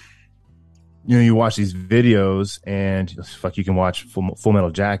you watch these videos and you can watch Full Metal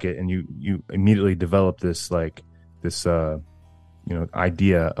Jacket, and you immediately develop this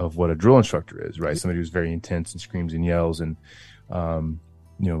idea of what a drill instructor is, right? Somebody who's very intense and screams and yells and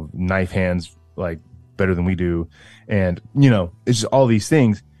knife hands like better than we do, and it's just all these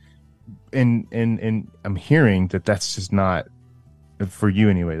things, and I'm hearing that that's just not, for you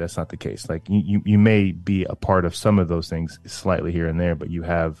anyway, that's not the case. Like you may be a part of some of those things slightly here and there, but you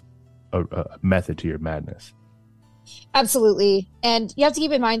have a method to your madness. Absolutely. And you have to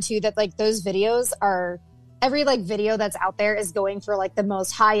keep in mind too that like those videos are, every like video that's out there is going for like the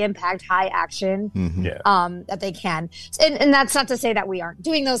most high impact, high action that they can. And that's not to say that we aren't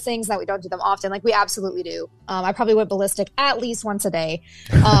doing those things, that we don't do them often. Like we absolutely do. I probably went ballistic at least once a day.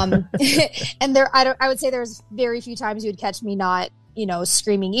 And I would say there's very few times you would catch me not,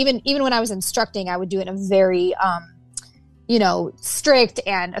 screaming. Even when I was instructing, I would do it in a very strict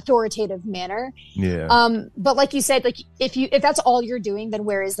and authoritative manner. Yeah. But like you said, like if that's all you're doing, then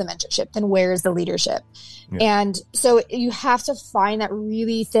where is the mentorship? Then where is the leadership? Yeah. And so you have to find that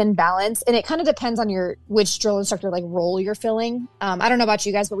really thin balance. And it kind of depends on which drill instructor like role you're filling. I don't know about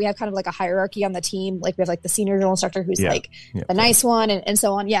you guys, but we have kind of like a hierarchy on the team. Like we have like the senior drill instructor who's the nice one and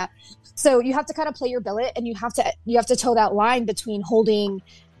so on. Yeah. So you have to kind of play your billet, and you have to toe that line between holding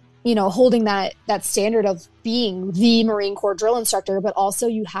that standard of being the Marine Corps drill instructor, but also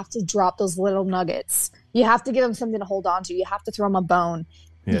you have to drop those little nuggets. You have to give them something to hold on to. You have to throw them a bone.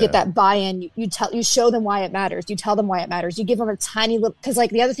 You get that buy-in. You show them why it matters. You tell them why it matters. You give them a tiny little, because like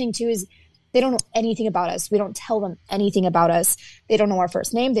the other thing too is they don't know anything about us. We don't tell them anything about us. They don't know our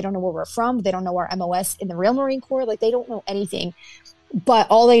first name. They don't know where we're from. They don't know our MOS in the real Marine Corps. Like they don't know anything, but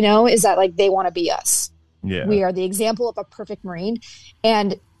all they know is that like they want to be us. Yeah. We are the example of a perfect Marine.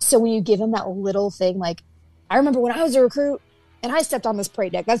 And so when you give them that little thing, like I remember when I was a recruit and I stepped on this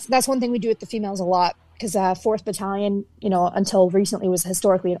parade deck, that's one thing we do with the females a lot, because 4th Battalion, until recently was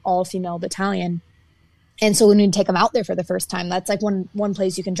historically an all-female battalion. And so when we take them out there for the first time, that's like one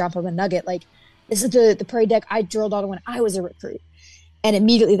place you can drop them a nugget. Like, this is the parade deck I drilled on when I was a recruit. And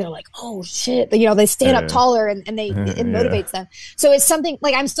immediately they're like, oh shit, they stand up taller and it motivates them. So it's something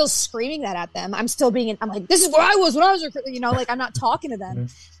like, I'm still screaming that at them. I'm still I'm like, this is where I was when I was recruiting, like I'm not talking to them,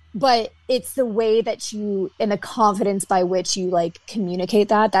 but it's the way that you, and the confidence by which you like communicate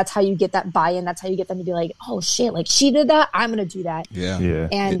that's how you get that buy-in. That's how you get them to be like, oh shit, like she did that, I'm going to do that. Yeah.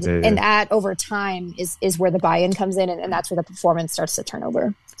 And that over time is where the buy-in comes in, and that's where the performance starts to turn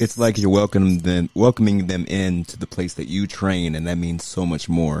over. It's like you're welcoming them into the place that you train, and that means so much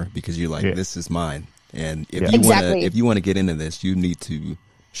more, because you're like, this is mine. And if you want to get into this, you need to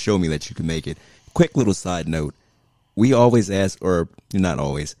show me that you can make it. Quick little side note: we always ask, or not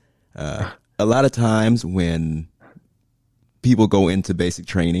always, a lot of times when people go into basic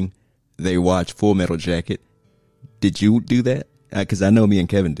training, they watch Full Metal Jacket. Did you do that? Because I know me and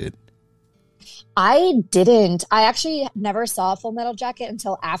Kevin did. I didn't. I actually never saw a Full Metal Jacket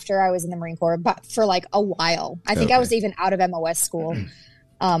until after I was in the Marine Corps, but for like a while. I think I was even out of MOS school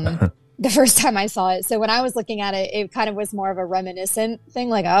the first time I saw it. So when I was looking at it, it kind of was more of a reminiscent thing,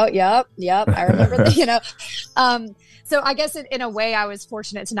 like, oh, yep, I remember that, you know. So I guess in a way I was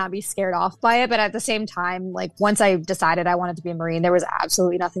fortunate to not be scared off by it. But at the same time, like once I decided I wanted to be a Marine, there was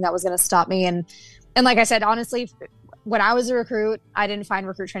absolutely nothing that was going to stop me. And like I said, honestly, when I was a recruit, I didn't find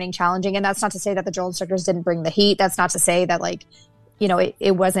recruit training challenging. And that's not to say that the drill instructors didn't bring the heat. That's not to say that, like, you know,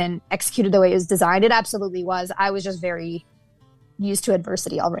 it wasn't executed the way it was designed. It absolutely was. I was just very used to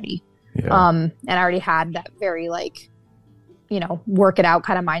adversity already. Yeah. And I already had that very, like, you know, work it out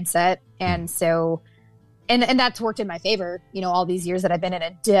kind of mindset. And so, and that's worked in my favor, you know, all these years that I've been in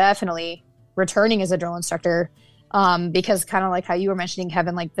it, definitely returning as a drill instructor. Because kind of like how you were mentioning,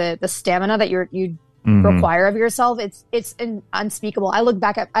 Kevin, like the stamina that you require of yourself, it's unspeakable. I look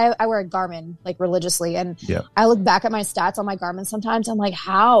back at, I wear a Garmin like religiously, and I look back at my stats on my Garmin sometimes. I'm like,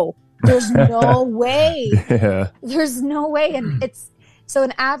 how? There's no way. There's no way. And so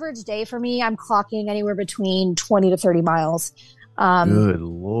an average day for me, I'm clocking anywhere between 20 to 30 miles. Good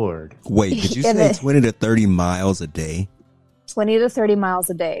Lord. Wait, did you say 20 to 30 miles a day? 20 to 30 miles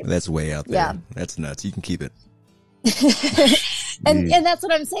a day. That's way out there. Yeah. That's nuts. You can keep it. and that's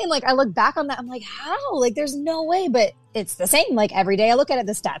what I'm saying. Like, I look back on that, I'm like, how? Like, there's no way. But it's the same. Like, every day I look at it,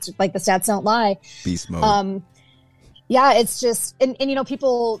 the stats, like, the stats don't lie. Beast mode. Yeah, it's just, and you know,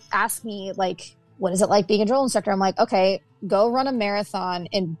 people ask me, like, what is it like being a drill instructor? I'm like, okay, go run a marathon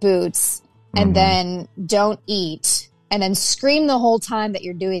in boots and then don't eat and then scream the whole time that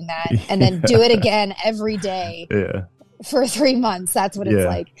you're doing that and then do it again every day for 3 months. That's what it's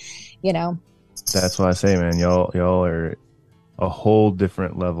like, you know? That's why I say, man, y'all are a whole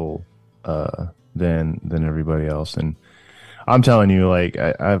different level than everybody else. And I'm telling you, like,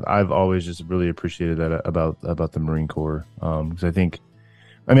 I've always just really appreciated that about the Marine Corps. Because I think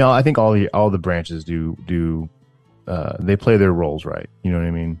all the branches do they play their roles right. You know what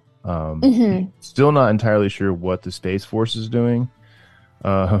I mean? Still not entirely sure what the Space Force is doing.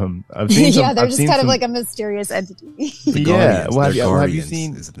 I've seen some, they're just kind of like a mysterious entity. Guardians, have you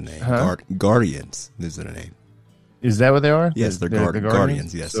seen? Is it a name? Guardians is it a name? Is that what they are? Yes, they're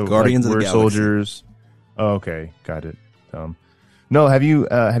Guardians. Yes, so, Guardians of the Galaxy. Soldiers. Oh, okay, got it. No, have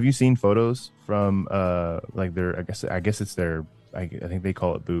you seen photos from like their? I guess it's their. I think they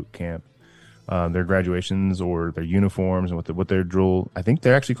call it boot camp. Their graduations or their uniforms and what their drill. I think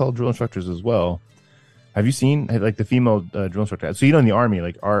they're actually called drill instructors as well. Have you seen like the female drill instructor? So, you know, in the Army,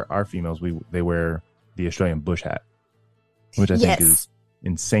 like our females, they wear the Australian bush hat, which I think is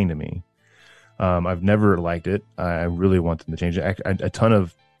insane to me. I've never liked it. I really want them to change it. A ton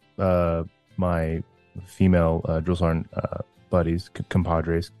of my female drill sergeant buddies,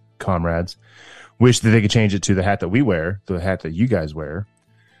 comrades, wish that they could change it to the hat that we wear, the hat that you guys wear,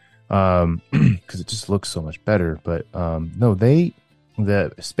 because it just looks so much better. But no, the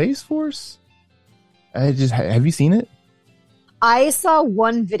Space Force. Have you seen it? I saw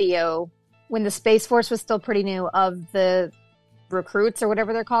one video when the Space Force was still pretty new of the recruits or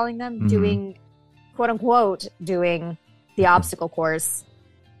whatever they're calling them doing, quote unquote, doing the obstacle course.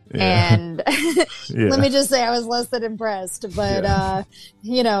 And let me just say I was less than impressed, but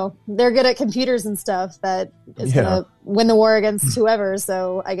you know, they're good at computers and stuff that is gonna win the war against whoever,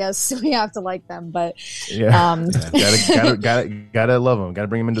 so I guess we have to like them. But gotta love them, gotta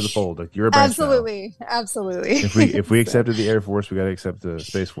bring them into the fold. Like, you're a branch absolutely if we accepted the Air Force, we gotta accept the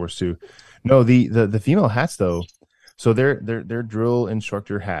Space Force too. No, the female hats though, so their drill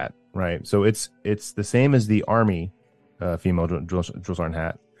instructor hat, right? So it's the same as the Army female drill sergeant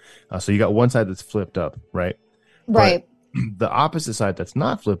hat. So you got one side that's flipped up, right? Right. But the opposite side that's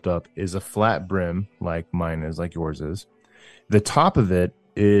not flipped up is a flat brim, like mine is, like yours is. The top of it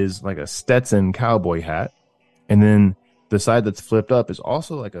is like a Stetson cowboy hat, and then the side that's flipped up is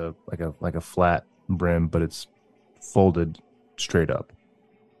also like a flat brim, but it's folded straight up.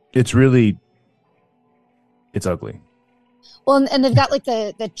 It's ugly. Well, and they've got like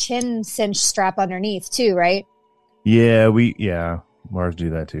the chin cinch strap underneath too, right? Mars do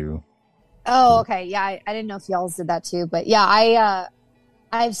that too. Oh, okay. Yeah, I didn't know if y'all's did that too, but yeah,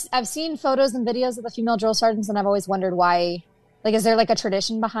 I've seen photos and videos of the female drill sergeants, and I've always wondered why. Like, is there like a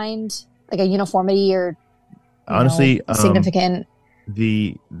tradition behind like a uniformity or honestly significant?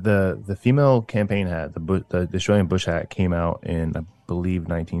 The female campaign hat, the Australian bush hat, came out in, I believe,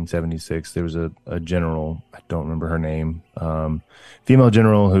 1976. There was a general, I don't remember her name, female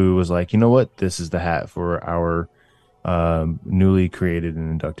general, who was like, you know what, this is the hat for our newly created and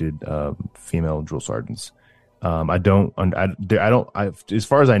inducted female drill sergeants. As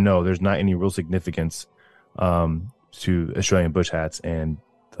far as I know, there's not any real significance to Australian bush hats and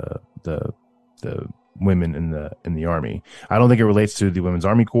the women in the army. I don't think it relates to the Women's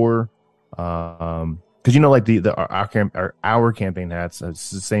Army Corps, because like our campaign hats,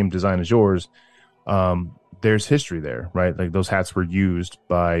 it's the same design as yours. There's history there, right? Like those hats were used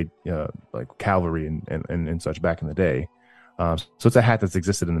by like cavalry and such back in the day. So it's a hat that's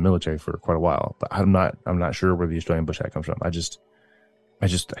existed in the military for quite a while. But I'm not sure where the Australian bush hat comes from. I don't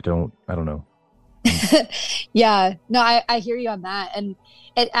know. Yeah, no, I hear you on that. And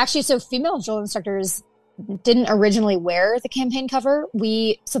it actually, so female drill instructors didn't originally wear the campaign cover.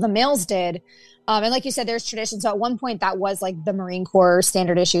 So the males did. And like you said, there's tradition. So at one point that was like the Marine Corps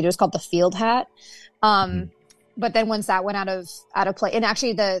standard issued. It was called the field hat. But then once that went out of play, and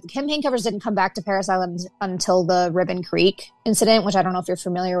actually the campaign covers didn't come back to Parris Island until the Ribbon Creek incident, which I don't know if you're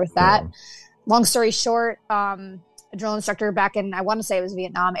familiar with that. No. Long story short, a drill instructor back in, I want to say it was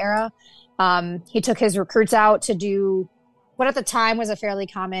Vietnam era, he took his recruits out to do what at the time was a fairly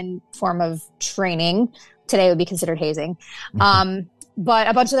common form of training. Today would be considered hazing. But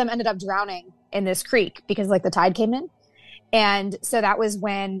a bunch of them ended up drowning in this creek because like the tide came in. And so that was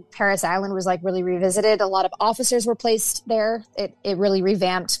when Parris Island was like really revisited. A lot of officers were placed there. It really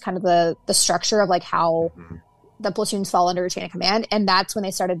revamped kind of the structure of like how the platoons fall under a chain of command. And that's when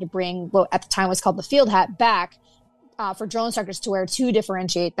they started to bring what at the time was called the field hat back for drill instructors to wear to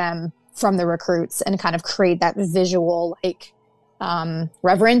differentiate them from the recruits and kind of create that visual like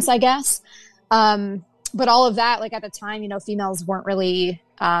reverence, I guess. But all of that, like at the time, females weren't really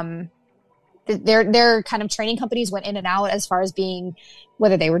their kind of training companies went in and out as far as being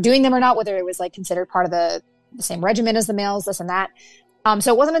whether they were doing them or not, whether it was like considered part of the same regiment as the males, this and that.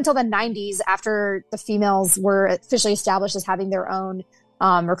 So it wasn't until the 90s after the females were officially established as having their own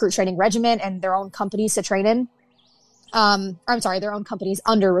recruit training regiment and their own companies to train in. Their own companies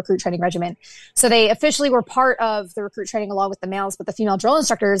under recruit training regiment. So they officially were part of the recruit training along with the males, but the female drill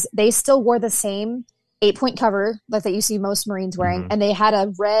instructors, they still wore the same 8-point cover like that you see most Marines wearing. And they had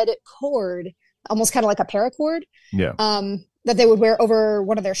a red cord, almost kind of like a paracord, that they would wear over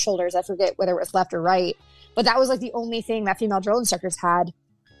one of their shoulders. I forget whether it was left or right, but that was like the only thing that female drill instructors had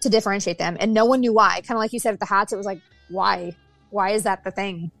to differentiate them. And no one knew why. Kind of like you said with the hats, it was like, why is that the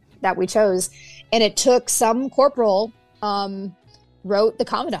thing that we chose? And it took some corporal wrote the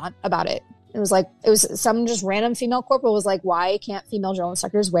commandant about it. It was some just random female corporal was like, why can't female drill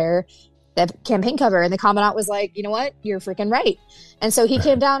instructors wear the campaign cover? And the commandant was like, you know what, you're freaking right. And so he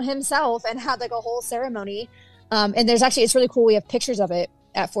came down himself and had like a whole ceremony. And there's actually, it's really cool. We have pictures of it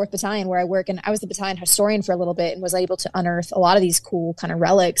at 4th Battalion where I work, and I was the battalion historian for a little bit and was able to unearth a lot of these cool kind of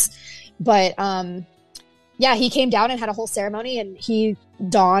relics. But he came down and had a whole ceremony, and he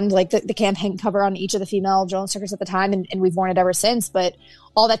donned like the campaign cover on each of the female drill instructors at the time, and we've worn it ever since. But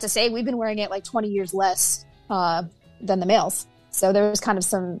all that to say, we've been wearing it like 20 years less than the males. So there was kind of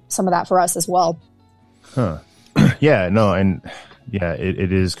some of that for us as well. Huh. Yeah, no, and yeah,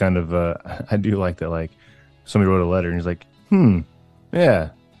 it is kind of, I do like that, like somebody wrote a letter and he's like, yeah,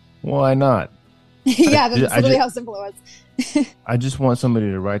 why not? Yeah, that's literally how simple it was. I just want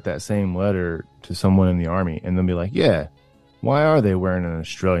somebody to write that same letter to someone in the army and then be like, yeah, why are they wearing an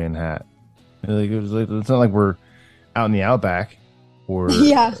Australian hat? It's not like we're out in the outback or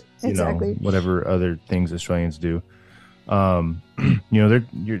exactly. Whatever other things Australians do.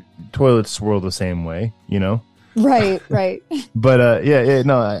 Your toilets swirl the same way, Right. But I don't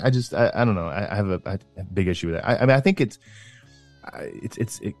know. I have a big issue with that. I mean, I think it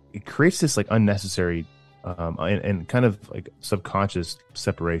creates this like unnecessary and kind of like subconscious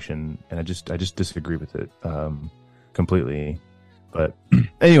separation, and I just disagree with it completely. But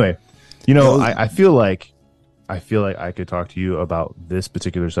anyway, I feel like I could talk to you about this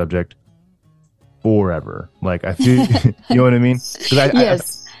particular subject forever. Like I feel, you know what I mean? Because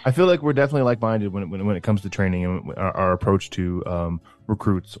yes. I feel like we're definitely like-minded when it comes to training and our approach to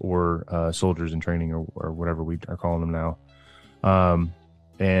recruits or soldiers in training or whatever we are calling them now.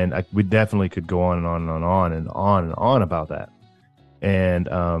 And we definitely could go on and on and on and on and on about that. And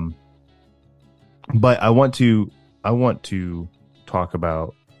but I want to talk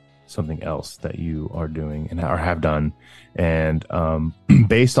about something else that you are doing or have done. And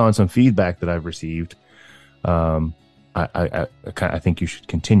based on some feedback that I've received, I think you should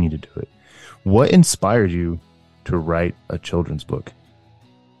continue to do it. What inspired you to write a children's book?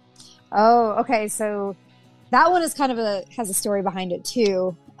 Oh, okay. So that one is kind of has a story behind it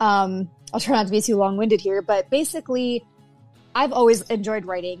too. I'll try not to be too long-winded here, but basically I've always enjoyed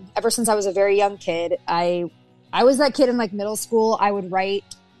writing ever since I was a very young kid. I was that kid in like middle school. I would write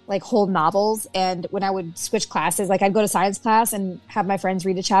like whole novels. And when I would switch classes, like I'd go to science class and have my friends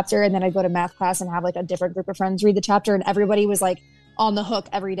read a chapter, and then I'd go to math class and have like a different group of friends read the chapter, and everybody was like on the hook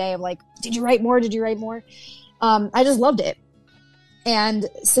every day of like, did you write more? Did you write more? I just loved it. And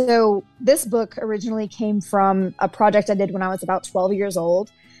so this book originally came from a project I did when I was about 12 years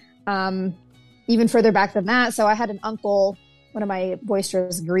old. Even further back than that. So I had an uncle, one of my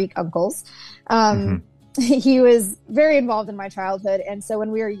boisterous Greek uncles. He was very involved in my childhood. And so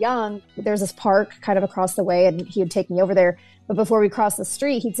when we were young, there's this park kind of across the way, and he would take me over there. But before we crossed the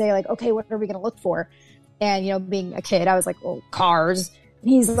street, he'd say like, okay, what are we going to look for? And, you know, being a kid, I was like, well, cars. And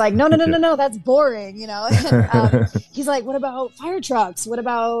he's like, no, that's boring, you know? And, he's like, what about fire trucks? What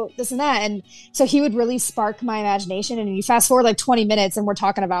about this and that? And so he would really spark my imagination. And you fast forward like 20 minutes and we're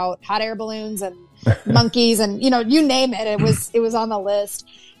talking about hot air balloons and monkeys and, you know, you name it. It was on the list.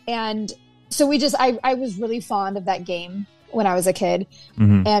 And so I was really fond of that game when I was a kid.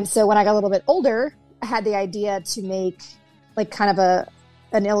 And so when I got a little bit older, I had the idea to make like kind of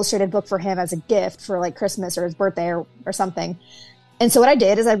an illustrated book for him as a gift for like Christmas or his birthday or something. And so what I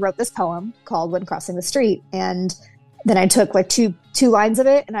did is I wrote this poem called When Crossing the Street. And then I took like two lines of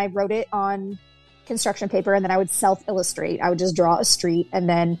it and I wrote it on construction paper, and then I would self-illustrate. I would just draw a street, and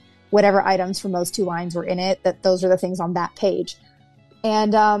then whatever items from those 2 lines were in it, those are the things on that page.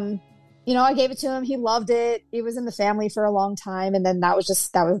 And, you know, I gave it to him. He loved it. It was in the family for a long time. And then that was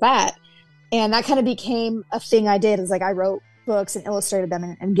that. And that kind of became a thing I did, is like I wrote books and illustrated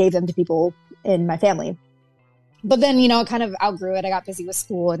them and gave them to people in my family. But then, you know, I kind of outgrew it. I got busy with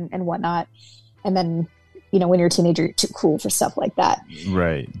school and whatnot. And then, you know, when you're a teenager, you're too cool for stuff like that.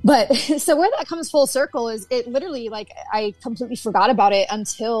 Right. But so where that comes full circle is it literally, like, I completely forgot about it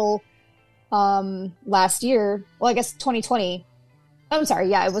until last year. Well, I guess 2020. I'm sorry.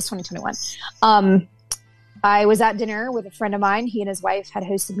 Yeah, it was 2021. I was at dinner with a friend of mine. He and his wife had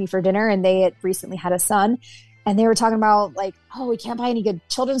hosted me for dinner, and they had recently had a son. And they were talking about like, oh, we can't buy any good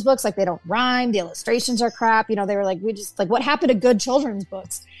children's books. Like they don't rhyme. The illustrations are crap. You know, they were like, what happened to good children's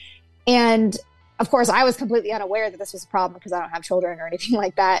books? And of course I was completely unaware that this was a problem because I don't have children or anything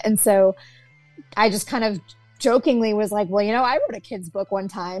like that. And so I just kind of jokingly was like, well, you know, I wrote a kid's book one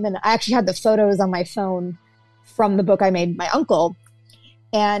time, and I actually had the photos on my phone from the book I made my uncle.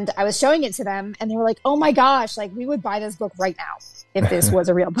 And I was showing it to them, and they were like, oh my gosh, like we would buy this book right now if this was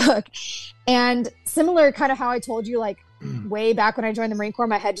a real book. And similar kind of how I told you, like way back when I joined the Marine Corps,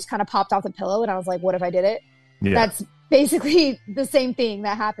 my head just kind of popped off the pillow and I was like, what if I did it? Yeah. That's basically the same thing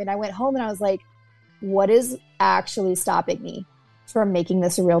that happened. I went home and I was like, what is actually stopping me from making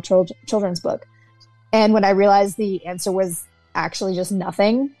this a real children's book? And when I realized the answer was actually just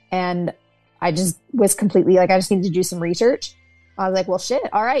nothing, and I just was completely like, I just needed to do some research. I was like, well, shit.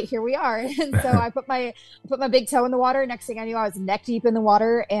 All right, here we are. And so I put my big toe in the water. Next thing I knew, I was neck deep in the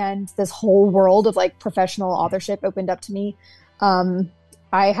water, and this whole world of like professional authorship opened up to me. I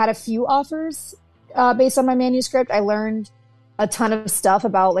had a few offers based on my manuscript. I learned a ton of stuff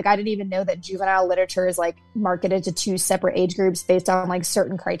about, like, I didn't even know that juvenile literature is like marketed to 2 separate age groups based on like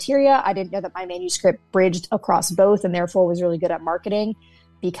certain criteria. I didn't know that my manuscript bridged across both and therefore was really good at marketing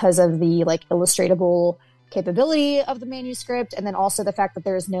because of the like illustratable capability of the manuscript, and then also the fact that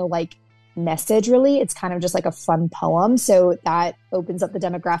there is no like message really. It's kind of just like a fun poem, so that opens up the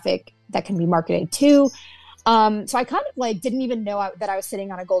demographic that can be marketed to. So I kind of like didn't even know that I was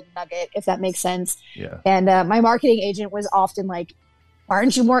sitting on a golden nugget, if that makes sense. Yeah. And my marketing agent was often like, why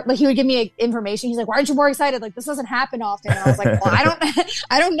aren't you more, like, he would give me information. He's like, why aren't you more excited? Like, this doesn't happen often. And I was like, well,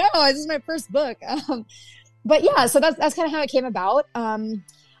 I don't know. This is my first book. But yeah, so that's kind of how it came about.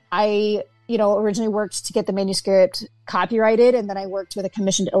 I, you know, originally worked to get the manuscript copyrighted, and then I worked with a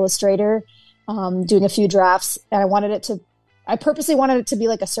commissioned illustrator, doing a few drafts. And I purposely wanted it to be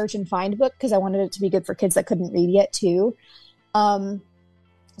like a search and find book because I wanted it to be good for kids that couldn't read yet too.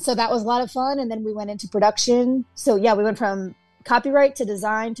 So that was a lot of fun. And then we went into production. So yeah, we went from copyright to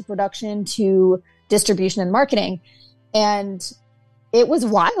design to production to distribution and marketing. And it was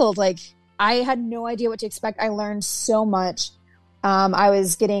wild. Like, I had no idea what to expect. I learned so much. I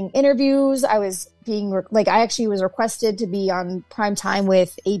was getting interviews. I was being I actually was requested to be on prime time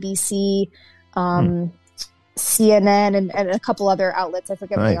with ABC, CNN, and a couple other outlets. I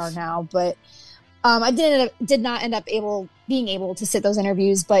forget what they are now, but I did not end up being able to sit those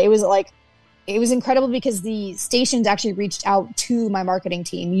interviews. But it was incredible because the stations actually reached out to my marketing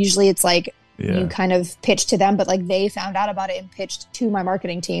team. Usually it's like you kind of pitch to them, but like they found out about it and pitched to my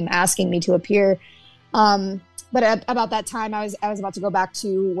marketing team asking me to appear. But at about that time, I was about to go back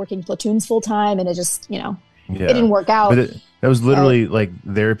to working platoons full time, and it just, it didn't work out. But that was literally like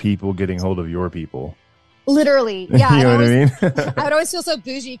their people getting hold of your people. Literally, yeah. You know what I mean? I would always feel so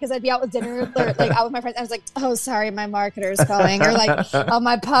bougie because I'd be out with dinner, or like out with my friends. I was like, "Oh, sorry, my marketer is calling," or like, "Oh,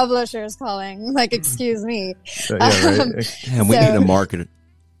 my publisher is calling." Like, excuse me. Yeah, right. And we need a marketer.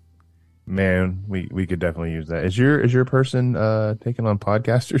 Man, we could definitely use that. Is your person taking on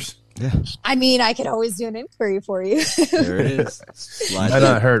podcasters? Yeah. I mean, I could always do an inquiry for you. There it is. Might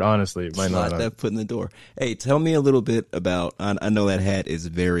not hurt, honestly. It might Slide not. that foot in the door. Hey, tell me a little bit about. I know that hat is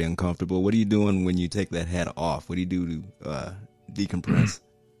very uncomfortable. What are you doing when you take that hat off? What do you do to decompress?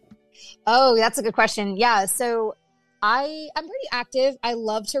 Oh, that's a good question. Yeah, so I'm pretty active. I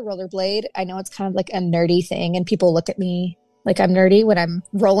love to rollerblade. I know it's kind of like a nerdy thing, and people look at me like I'm nerdy when I'm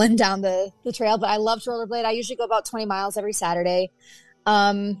rolling down the trail. But I love to rollerblade. I usually go about 20 miles every Saturday.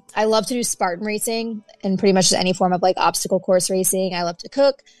 I love to do Spartan racing and pretty much any form of like obstacle course racing. I love to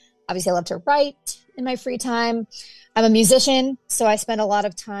cook. Obviously, I love to write in my free time. I'm a musician, so I spend a lot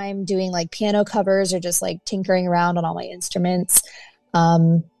of time doing like piano covers or just like tinkering around on all my instruments.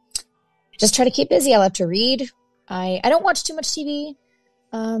 Just try to keep busy. I love to read. I don't watch too much TV.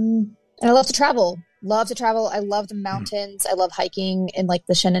 And I love to travel. I love the mountains. I love hiking in like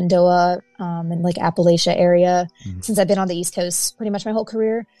the Shenandoah and like Appalachia area. Since I've been on the East Coast pretty much my whole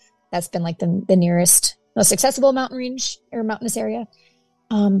career, that's been like the nearest, most accessible mountain range or mountainous area.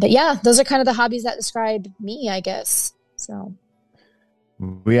 But yeah, those are kind of the hobbies that describe me, I guess. So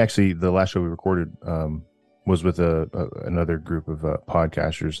We actually, the last show we recorded was with another group of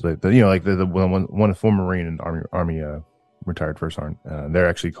podcasters that like the one former Marine and Army retired first sergeant. They're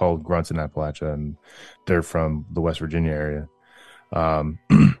actually called Grunts in Appalachia, and they're from the West Virginia area.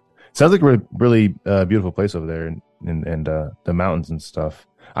 Sounds like a really beautiful place over there, and the mountains and stuff.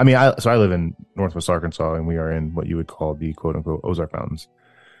 I mean, I live in Northwest Arkansas, and we are in what you would call the quote unquote Ozark Mountains.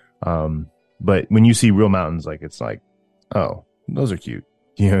 But when you see real mountains, like it's like, oh, those are cute.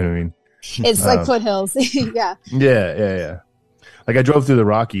 You know what I mean? it's like foothills. Yeah. Yeah. Like I drove through the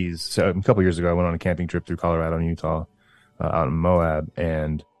Rockies. So a couple years ago, I went on a camping trip through Colorado and Utah, out in Moab,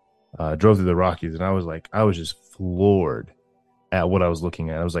 and drove through the Rockies. And I was just floored at what I was looking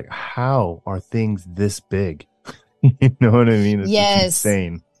at. I was like, how are things this big? You know what I mean? It's just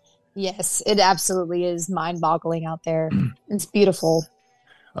insane. Yes, it absolutely is mind-boggling out there. It's beautiful.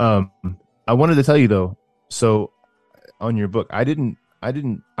 I wanted to tell you though. So on your book, I don't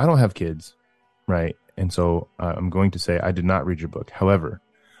have kids, right? And so I'm going to say I did not read your book. However,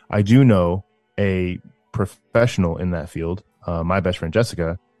 I do know a professional in that field, my best friend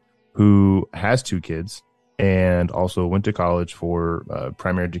Jessica, who has 2 kids and also went to college for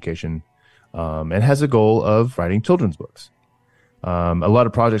primary education, and has a goal of writing children's books. A lot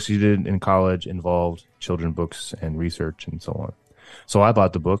of projects she did in college involved children's books and research and so on. So I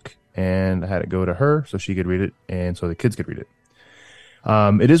bought the book and I had it go to her so she could read it and so the kids could read it.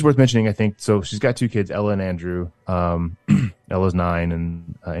 It is worth mentioning, I think. So she's got 2 kids, Ella and Andrew. Ella's 9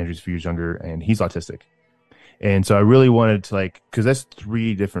 and Andrew's a few years younger, and he's autistic. And so I really wanted to because that's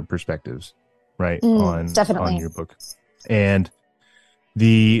 3 different perspectives, right? On your book. And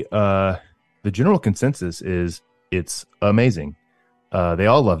the general consensus is it's amazing. They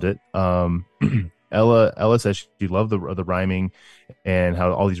all loved it. Ella says she loved the rhyming and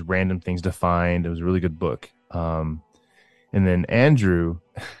how all these random things defined. It was a really good book. And then Andrew,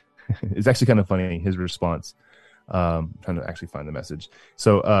 it's actually kind of funny, his response. Trying to actually find the message.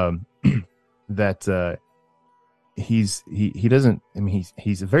 So that he doesn't, I mean,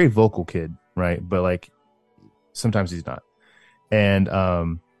 he's a very vocal kid, right? But like sometimes he's not.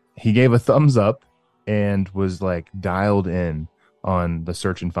 And he gave a thumbs up and was like dialed in on the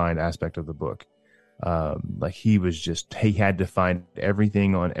search and find aspect of the book. Like he had to find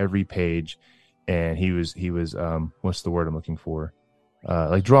everything on every page. And he was what's the word I'm looking for?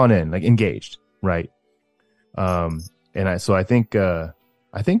 Like drawn in, like engaged, right? And I think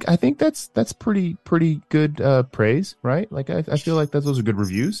that's pretty good praise, right? Like I feel like those are good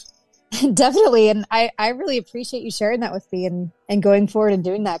reviews. Definitely, and I really appreciate you sharing that with me and going forward and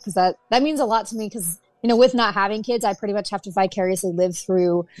doing that, because that means a lot to me, because with not having kids, I pretty much have to vicariously live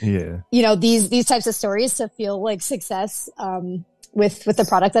through these types of stories to feel like success with the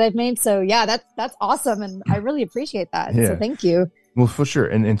product that I've made. So yeah, that's awesome, and I really appreciate that. Yeah. So thank you. Well, for sure,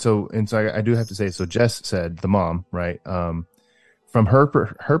 and so I do have to say, so Jess said, the mom, right? From her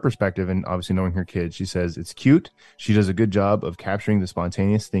perspective, and obviously knowing her kids, she says it's cute. She does a good job of capturing the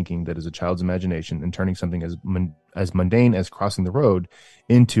spontaneous thinking that is a child's imagination and turning something as mundane as crossing the road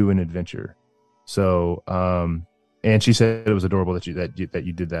into an adventure. So, and she said it was adorable that you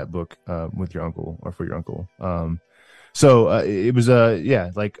did that book with your uncle, or for your uncle. So it was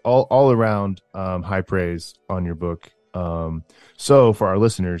like all around high praise on your book. So for our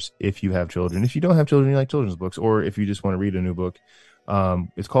listeners, if you have children, if you don't have children, you like children's books, or if you just want to read a new book,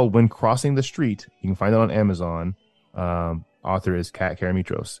 it's called When Crossing the Street. You can find it on Amazon. Author is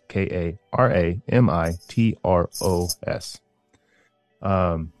Karamitros, Karamitros.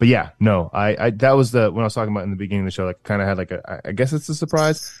 But yeah, no, I that was when I was talking about in the beginning of the show, like kind of had like I guess it's a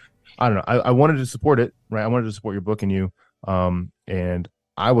surprise. I don't know. I wanted to support it, right? I wanted to support your book and you. And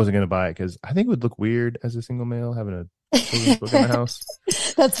I wasn't going to buy it because I think it would look weird as a single male having a children's book in my house.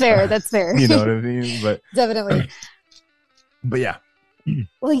 That's fair. That's fair. You know what I mean? But definitely. But yeah.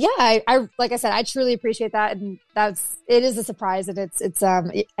 Well, yeah, I like I said, I truly appreciate that, and it is a surprise, and it's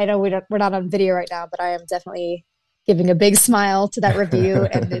I know we're not on video right now, but I am definitely giving a big smile to that review,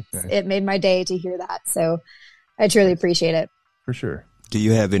 and it made my day to hear that. So I truly appreciate it. For sure. Do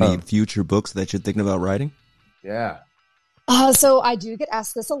you have any future books that you're thinking about writing? Yeah. So I do get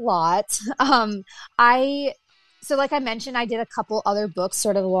asked this a lot. So like I mentioned, I did a couple other books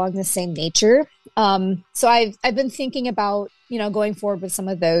sort of along the same nature. So I've been thinking about, going forward with some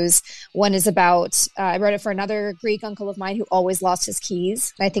of those. One is about, I wrote it for another Greek uncle of mine who always lost his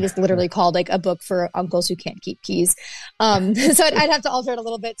keys. I think it's literally called like a book for uncles who can't keep keys. So I'd have to alter it a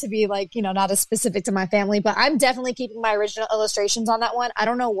little bit to be like, not as specific to my family, but I'm definitely keeping my original illustrations on that one. I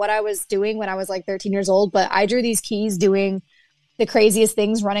don't know what I was doing when I was like 13 years old, but I drew these keys doing the craziest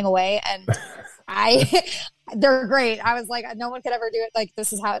things, running away, and they're great. I was like, no one could ever do it. Like,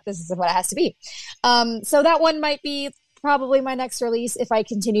 this is what it has to be. So that one might be probably my next release if I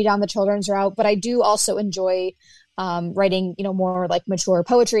continue down the children's route, but I do also enjoy writing, more like mature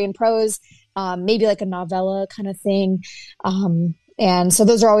poetry and prose, maybe like a novella kind of thing. And so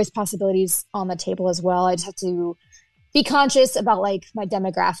those are always possibilities on the table as well. I just have to be conscious about like my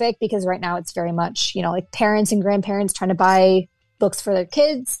demographic, because right now it's very much, like parents and grandparents trying to buy books for their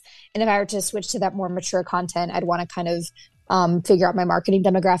kids. And if I were to switch to that more mature content, I'd want to kind of figure out my marketing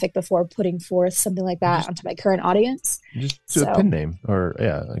demographic before putting forth something like that onto my current audience. Just do a pen name, or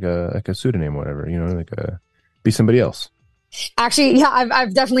like a pseudonym, whatever, be somebody else. Actually, yeah,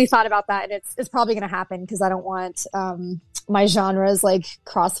 I've definitely thought about that, and it's probably going to happen because I don't want my genres like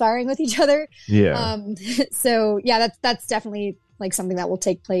crossfiring with each other. Yeah. So yeah, that's definitely like something that will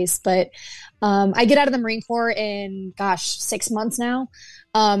take place. But I get out of the Marine Corps in 6 months now.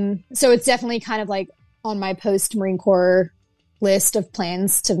 So it's definitely kind of like on my post Marine Corps list of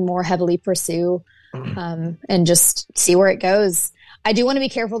plans to more heavily pursue and just see where it goes. I do want to be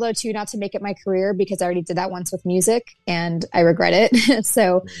careful though too, not to make it my career, because I already did that once with music and I regret it.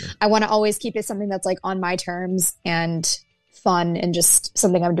 So I want to always keep it something that's like on my terms and fun and just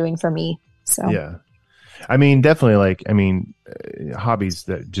something I'm doing for me. So yeah. I mean, definitely hobbies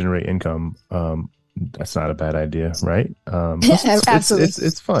that generate income, that's not a bad idea, right? Absolutely.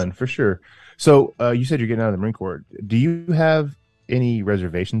 It's fun for sure. So you said you're getting out of the Marine Corps. Do you have any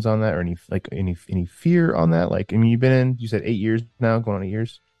reservations on that, or any fear on that? Like, I mean, you've been in, you said 8 years now, going on 8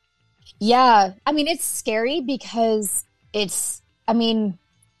 years. Yeah. I mean, it's scary because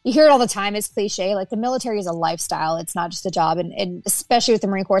you hear it all the time. It's cliche. Like, the military is a lifestyle. It's not just a job. And especially with the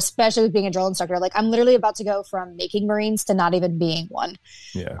Marine Corps, especially with being a drill instructor, like I'm literally about to go from making Marines to not even being one.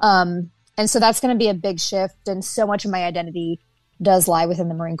 Yeah. And so that's going to be a big shift. And so much of my identity does lie within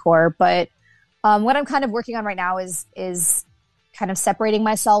the Marine Corps. But what I'm kind of working on right now is kind of separating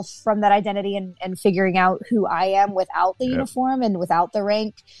myself from that identity and figuring out who I am without the uniform and without the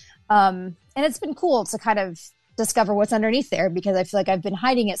rank. And it's been cool to kind of discover what's underneath there, because I feel like I've been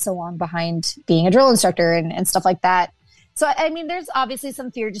hiding it so long behind being a drill instructor and stuff like that. So, I mean, there's obviously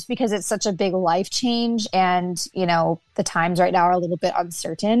some fear just because it's such a big life change and, the times right now are a little bit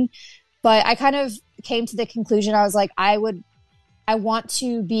uncertain. But I kind of came to the conclusion, I was like, I want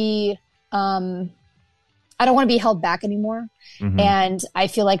to be, I don't want to be held back anymore. Mm-hmm. And I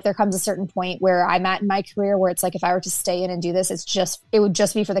feel like there comes a certain point where I'm at in my career where it's like, if I were to stay in and do this, it would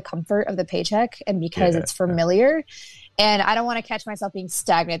just be for the comfort of the paycheck and because it's familiar. And I don't want to catch myself being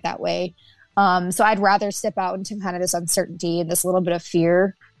stagnant that way. So I'd rather step out into kind of this uncertainty and this little bit of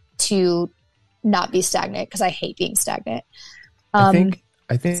fear to not be stagnant, because I hate being stagnant. I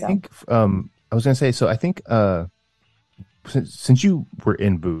think I was going to say, so I think, since you were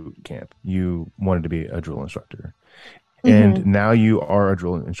in boot camp, you wanted to be a drill instructor, and now you are a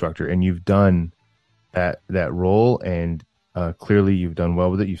drill instructor, and you've done that role, and clearly you've done well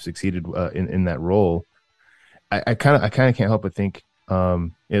with it. You've succeeded in that role. I kind of can't help but think, at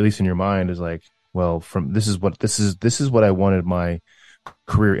least in your mind, is like, well, this is what I wanted my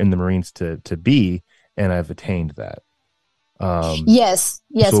career in the Marines to be, and I've attained that. Yes,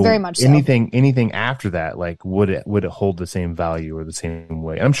 so very much so. Anything after that, like, would it hold the same value or the same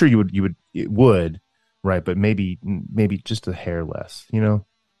way? I'm sure it would, right? But maybe just a hair less, you know?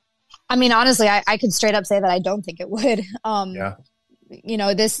 I mean, honestly, I could straight up say that I don't think it would. Yeah. You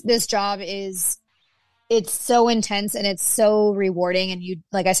know, this job it's so intense and it's so rewarding. And you,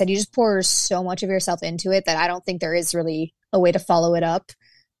 like I said, you just pour so much of yourself into it that I don't think there is really a way to follow it up.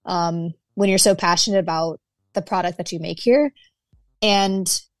 When you're so passionate about the product that you make here. And,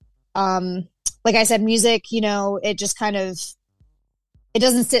 like I said, music, you know, it just kind of, it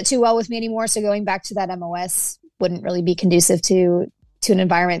doesn't sit too well with me anymore. So going back to that MOS wouldn't really be conducive to an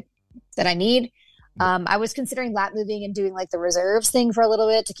environment that I need. I was considering lap moving and doing like the reserves thing for a little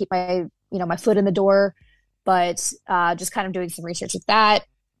bit to keep my, you know, my foot in the door, but just kind of doing some research with that.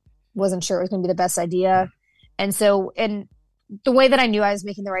 Wasn't sure it was going to be the best idea. And so, and the way that I knew I was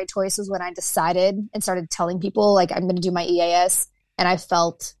making the right choice was when I decided and started telling people like, I'm going to do my EAS, and I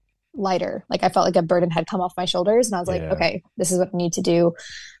felt lighter. Like I felt like a burden had come off my shoulders, and I was like, okay, this is what I need to do.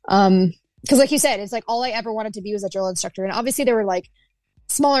 Cause like you said, it's like all I ever wanted to be was a drill instructor. And obviously there were like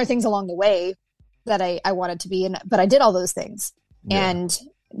smaller things along the way that I wanted to be in, but I did all those things. Yeah. And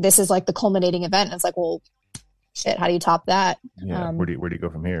this is like the culminating event. And it's like, well, shit, how do you top that? Yeah. Where do you go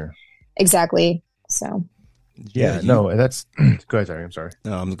from here? Exactly. So. Yeah, no, that's go ahead, sorry. I'm sorry.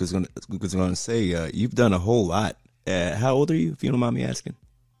 No, I'm just going to say you've done a whole lot. How old are you, if you don't mind me asking?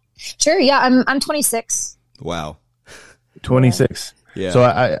 Sure. Yeah, I'm 26. Wow. 26. Yeah. So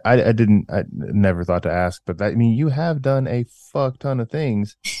I never thought to ask, but I mean, you have done a fuck ton of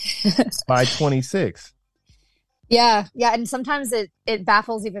things by 26. Yeah, and sometimes it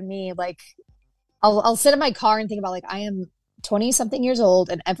baffles even me. Like, I'll sit in my car and think about like I am 20 something years old,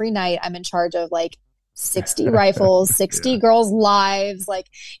 and every night I'm in charge of like 60 rifles, 60 girls' lives. Like,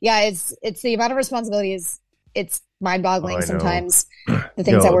 yeah, it's the amount of responsibility it's mind boggling sometimes. The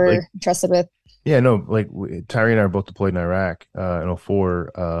things that we're trusted with. Yeah, no, like Tyree and I are both deployed in Iraq in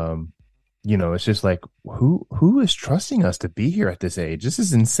 2004. You know, it's just like who is trusting us to be here at this age? This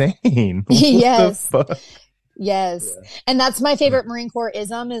is insane. Yes. Yes. Yeah. And that's my favorite Marine Corps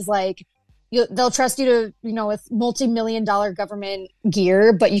ism is like, they'll trust you to, you know, with multi-million-dollar government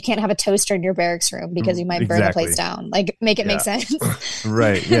gear, but you can't have a toaster in your barracks room because you might burn the place down. Like, make it make sense.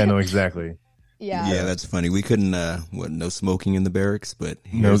 Right. Yeah, no, exactly. Yeah, that's funny. We couldn't, no smoking in the barracks, but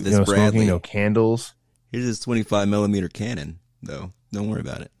here's this no Bradley. Smoking, no candles. Here's this 25 millimeter cannon, though. Don't worry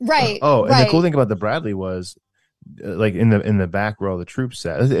about it. Right. Oh, and the cool thing about the Bradley was, like in the back where all the troops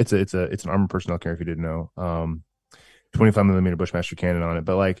sat. It's an armored personnel carrier, if you didn't know. 25 millimeter Bushmaster cannon on it,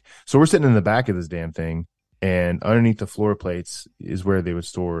 but like, so we're sitting in the back of this damn thing, and underneath the floor plates is where they would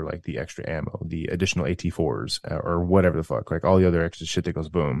store like the extra ammo, the additional AT4s or whatever the fuck, like all the other extra shit that goes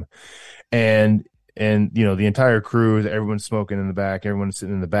boom. And you know, the entire crew, everyone's smoking in the back, everyone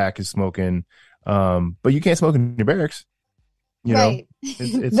sitting in the back is smoking, but you can't smoke in your barracks, you know.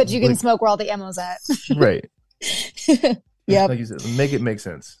 It's but you can smoke where all the ammo's at. Right. Yeah, like you said, make it make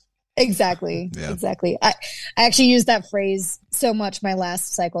sense. Exactly. Yeah. Exactly. I actually used that phrase so much my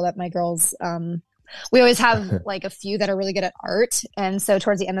last cycle that my girls, we always have like a few that are really good at art. And so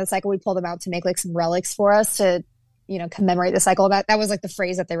towards the end of the cycle, we pull them out to make like some relics for us to, you know, commemorate the cycle. That was like the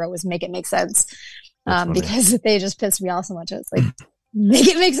phrase that they wrote was make it make sense. Because they just pissed me off so much. I was like, make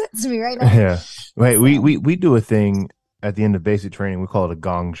it make sense to me right now. Yeah. Right. So, we do a thing at the end of basic training. We call it a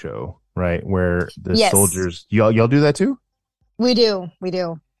gong show, right? Where the soldiers, y'all do that too? We do.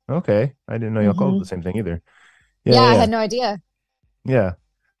 Okay. I didn't know y'all called it the same thing either. Yeah, I had no idea. Yeah.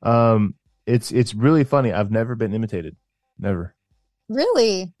 It's really funny. I've never been imitated. Never.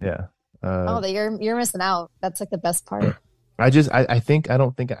 Really? Yeah. You're missing out. That's like the best part. I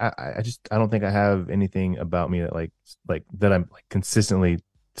don't think I have anything about me that like that I'm like consistently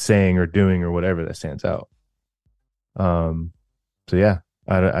saying or doing or whatever that stands out. So yeah,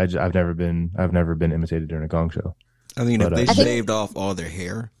 I've never been imitated during a gong show. I mean, if they shaved off all their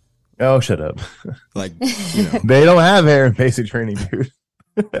hair. Oh, shut up. Like, you know. They don't have hair in basic training, dude.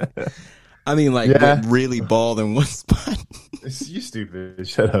 I mean, like, really bald in one spot. You stupid.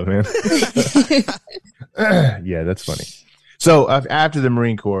 Shut up, man. Yeah, that's funny. So after the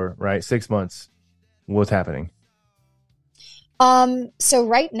Marine Corps, right, 6 months, what's happening? So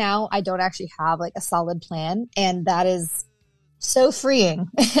right now I don't actually have like a solid plan, and that is so freeing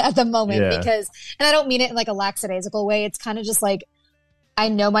at the moment because, and I don't mean it in like a lackadaisical way. It's kind of just like, I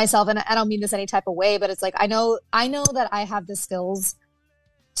know myself, and I don't mean this any type of way, but it's like, I know that I have the skills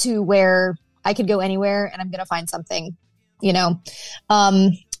to where I could go anywhere and I'm going to find something, you know?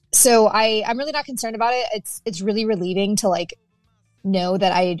 So I'm really not concerned about it. It's really relieving to like know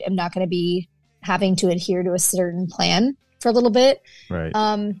that I am not going to be having to adhere to a certain plan. for a little bit. Right.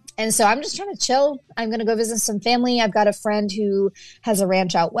 And so I'm just trying to chill. I'm going to go visit some family. I've got a friend who has a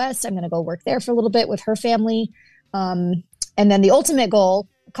ranch out west. I'm going to go work there for a little bit with her family. And then the ultimate goal,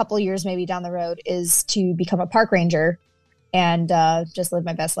 a couple of years maybe down the road, is to become a park ranger and just live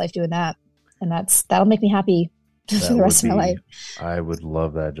my best life doing that. And that'll make me happy for the rest of my life. I would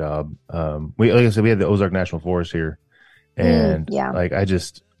love that job. Like I said, we had the Ozark National Forest here, and like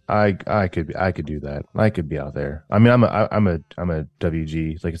I could do that. I could be out there. I mean, I'm a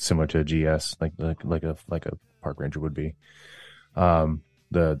WG, like it's similar to a GS, like a park ranger would be.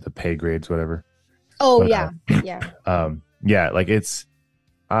 The pay grades, whatever. Oh, but, yeah. Like it's,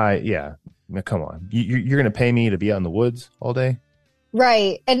 come on. You're going to pay me to be out in the woods all day?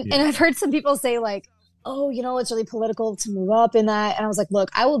 Right. And I've heard some people say like, oh, it's really political to move up in that. And I was like, look,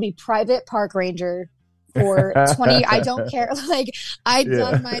 I will be private park ranger for 20 I don't care. Like I've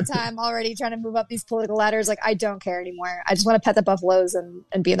done my time already trying to move up these political ladders. Like I don't care anymore. I just want to pet the buffaloes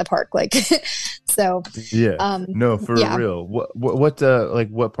and be in the park. Like, so no, for real. What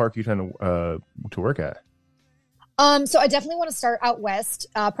park are you trying to work at? So I definitely want to start out west,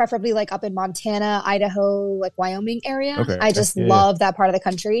 preferably like up in Montana, Idaho, like Wyoming area. Okay. I just love that part of the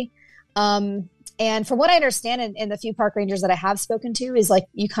country. And from what I understand in the few park rangers that I have spoken to is like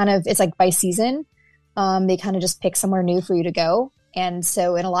it's like by season. They kind of just pick somewhere new for you to go. And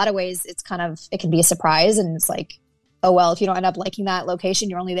so in a lot of ways, it can be a surprise. And it's like, oh, well, if you don't end up liking that location,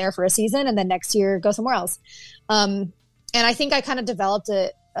 you're only there for a season and then next year go somewhere else. And I think I kind of developed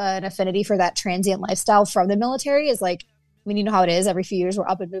an affinity for that transient lifestyle from the military is like, I mean, you know how it is. Every few years we're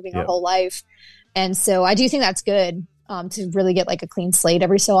up and moving our whole life. And so I do think that's good to really get like a clean slate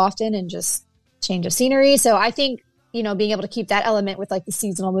every so often and just change of scenery. So I think, being able to keep that element with like the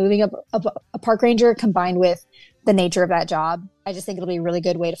seasonal moving of a park ranger combined with the nature of that job, I just think it'll be a really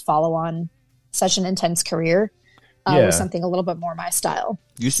good way to follow on such an intense career with something a little bit more my style.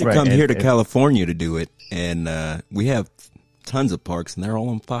 You should come here to California to do it. And we have tons of parks and they're all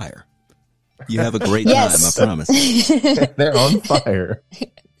on fire. You have a great time, I promise. They're on fire.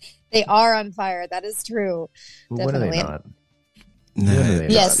 They are on fire. That is true. Well, when are they not?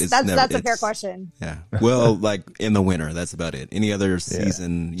 Yes, that's a fair question. Yeah. Well, like in the winter, that's about it. Any other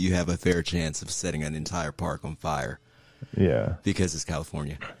season, you have a fair chance of setting an entire park on fire. Yeah. Because it's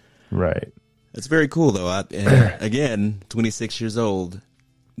California. Right. It's very cool, though. Again, 26 years old,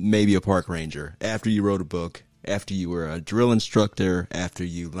 maybe a park ranger. After you wrote a book, after you were a drill instructor, after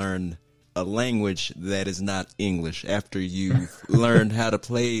you learned a language that is not English, after you've learned how to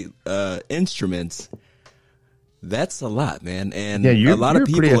play instruments. That's a lot, man. And you're a lot of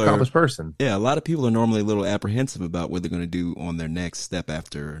people a pretty accomplished person. Yeah, a lot of people are normally a little apprehensive about what they're going to do on their next step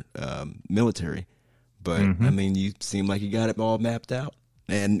after military. But, I mean, you seem like you got it all mapped out.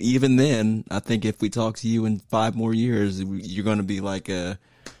 And even then, I think if we talk to you in 5 more years, you're going to be like a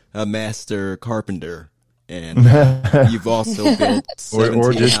master carpenter. And you've also built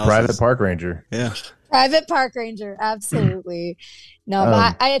or just houses. Private park ranger. Yeah. Private park ranger. Absolutely. No,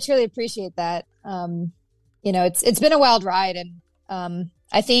 but I truly appreciate that. It's been a wild ride. And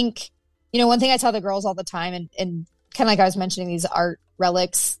I think, one thing I tell the girls all the time and kind of like I was mentioning these art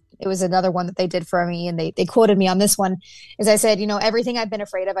relics, it was another one that they did for me. And they quoted me on this one is I said, everything I've been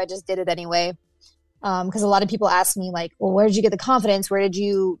afraid of, I just did it anyway. Because a lot of people ask me like, well, where did you get the confidence? Where did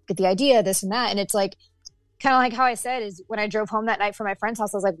you get the idea? This and that. And it's like, kind of like how I said is when I drove home that night from my friend's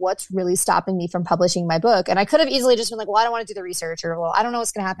house, I was like, what's really stopping me from publishing my book? And I could have easily just been like, well, I don't want to do the research or, well, I don't know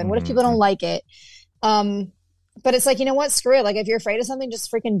what's going to happen. What if people don't like it? But it's like, you know what? Screw it. Like if you're afraid of something,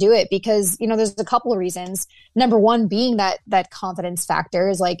 just freaking do it because, there's a couple of reasons. Number one being that confidence factor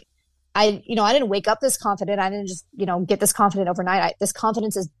is like, I didn't wake up this confident. I didn't just, get this confident overnight. This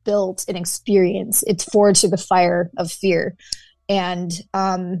confidence is built in experience. It's forged through the fire of fear. And,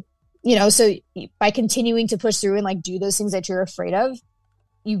 so by continuing to push through and like do those things that you're afraid of,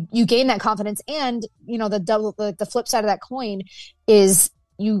 you gain that confidence. And, the flip side of that coin is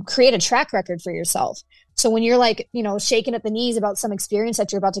you create a track record for yourself. So when you're like, shaking at the knees about some experience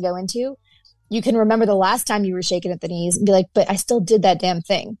that you're about to go into, you can remember the last time you were shaking at the knees and be like, but I still did that damn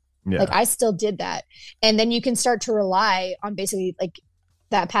thing. Yeah. Like I still did that. And then you can start to rely on basically like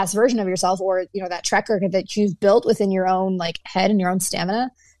that past version of yourself or, that track record that you've built within your own like head and your own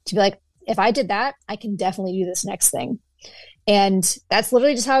stamina to be like, if I did that, I can definitely do this next thing. And that's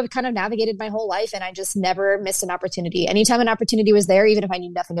literally just how I've kind of navigated my whole life. And I just never missed an opportunity. Anytime an opportunity was there, even if I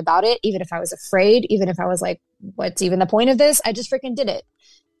knew nothing about it, even if I was afraid, even if I was like, what's even the point of this? I just freaking did it.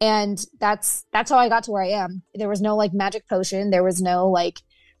 And that's how I got to where I am. There was no like magic potion. There was no like,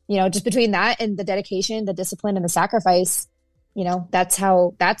 just between that and the dedication, the discipline and the sacrifice, that's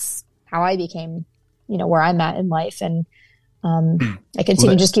how I became, where I'm at in life. And I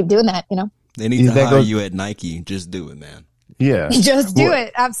continue to just keep doing that, you know. They need to hire you at Nike. Just do it, man. Yeah. Just do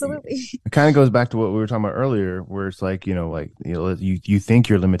it. Absolutely. It kind of goes back to what we were talking about earlier, where it's like, you think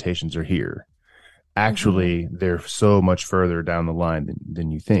your limitations are here. Actually, they're so much further down the line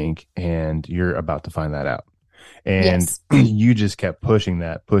than you think, and you're about to find that out. And you just kept pushing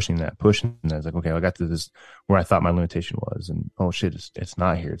that. It's like, okay, I got to this where I thought my limitation was, and oh shit, it's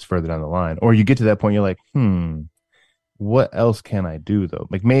not here. It's further down the line. Or you get to that point, you're like, what else can I do though?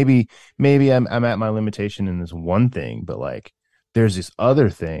 Like maybe I'm at my limitation in this one thing, but like there's this other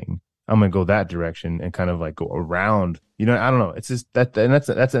thing. I'm gonna go that direction and kind of like go around. I don't know. It's just that, and that's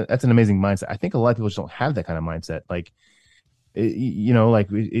an amazing mindset. I think a lot of people just don't have that kind of mindset. Like,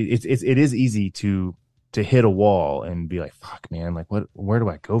 it is easy to hit a wall and be like, fuck, man, like where do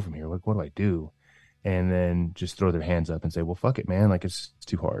I go from here? Like, what do I do? And then just throw their hands up and say, well, fuck it, man. Like it's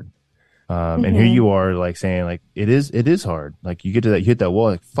too hard. And here you are like saying like, it is hard. Like you get to that, you hit that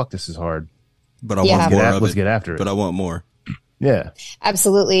wall, like, fuck, this is hard. But I want more of it. Let's get after it. But I want more. Yeah,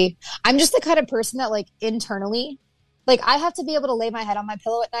 absolutely. I'm just the kind of person that like internally, like I have to be able to lay my head on my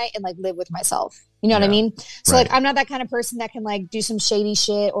pillow at night and like live with myself. You know what I mean? So like, I'm not that kind of person that can like do some shady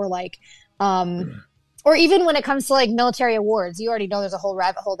shit or like, or even when it comes to like military awards, you already know there's a whole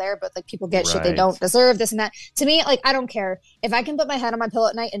rabbit hole there, but like people get shit they don't deserve, this and that. To me, like, I don't care. If I can put my head on my pillow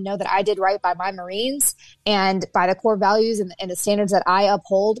at night and know that I did right by my Marines and by the core values and the standards that I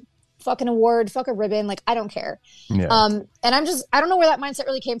uphold, fuck an award, fuck a ribbon, like I don't care. Yeah. And I don't know where that mindset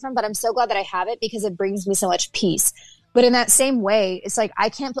really came from, but I'm so glad that I have it because it brings me so much peace. But in that same way, it's like I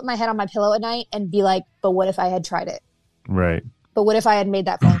can't put my head on my pillow at night and be like, but what if I had tried it? Right. But what if I had made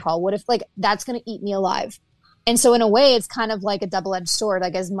that phone call? What if like that's going to eat me alive? And so in a way, it's kind of like a double-edged sword.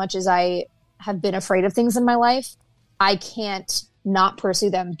 Like as much as I have been afraid of things in my life, I can't not pursue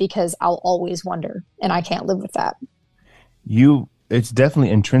them because I'll always wonder, and I can't live with that. It's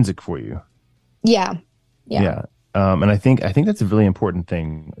definitely intrinsic for you. Yeah. And I think that's a really important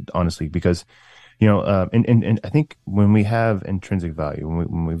thing, honestly, because and I think when we have intrinsic value,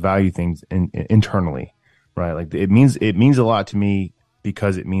 when we value things internally, right? Like it means a lot to me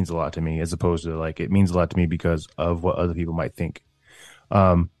because it means a lot to me, as opposed to like it means a lot to me because of what other people might think.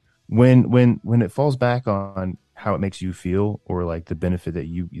 When it falls back on how it makes you feel or like the benefit that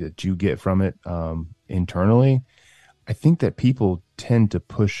you get from it internally, I think that people tend to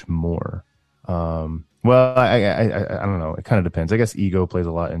push more. Well, I don't know. It kind of depends. I guess ego plays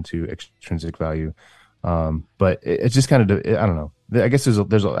a lot into extrinsic value. But it's just kind of, I don't know. I guess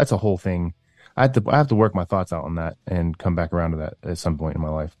that's a whole thing. I have to work my thoughts out on that and come back around to that at some point in my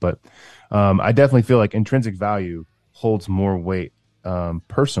life. But I definitely feel like intrinsic value holds more weight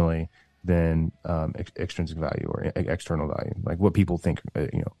personally than extrinsic value or external value, like what people think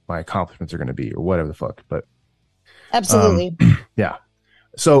my accomplishments are going to be or whatever the fuck. But absolutely, yeah.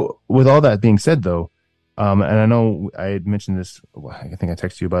 So with all that being said, though, and I know I had mentioned this, I think I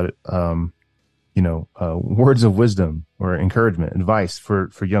texted you about it. Words of wisdom or encouragement, advice for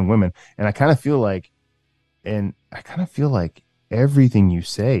young women. And I kind of feel like everything you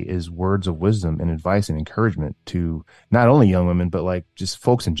say is words of wisdom and advice and encouragement to not only young women, but like just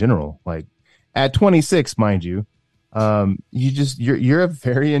folks in general. Like at 26, mind you, you're a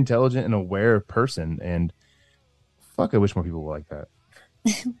very intelligent and aware person. And fuck, I wish more people were like that.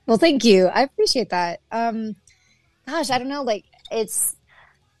 Well, thank you. I appreciate that. Gosh, I don't know. Like it's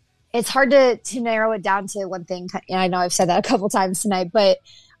hard to narrow it down to one thing. And I know I've said that a couple times tonight, but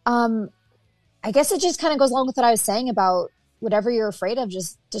I guess it just kind of goes along with what I was saying about whatever you're afraid of,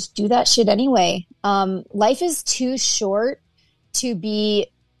 just do that shit anyway. Life is too short to be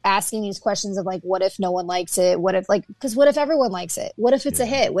asking these questions of like, what if no one likes it? What if because what if everyone likes it? What if it's a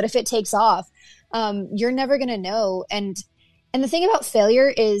hit? What if it takes off? You're never going to know. And the thing about failure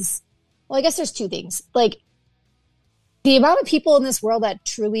is, well, I guess there's two things. Like the amount of people in this world that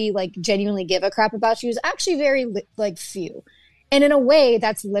truly like genuinely give a crap about you is actually very like few. And in a way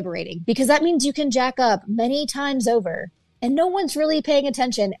that's liberating because that means you can jack up many times over and no one's really paying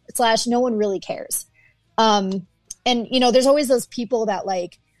attention / no one really cares. And there's always those people that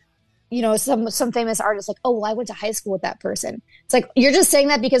like, some famous artists like, oh, well, I went to high school with that person. It's like, you're just saying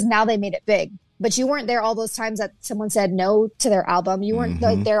that because now they made it big. But you weren't there all those times that someone said no to their album. You weren't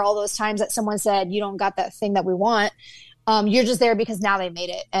like there all those times that someone said, you don't got that thing that we want. You're just there because now they made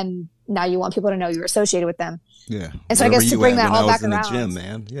it. And now you want people to know you're associated with them. Yeah. And so I guess to bring that all back around. The gym,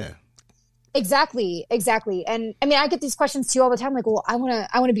 man. Yeah. Exactly. And I mean, I get these questions too all the time. Like, well, I want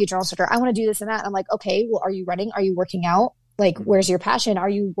to be a drill instructor. I want to do this and that. And I'm like, okay, well, are you running? Are you working out? Like, where's your passion? Are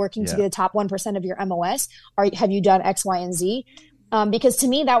you working to be the top 1% of your MOS? Have you done X, Y, and Z? Because to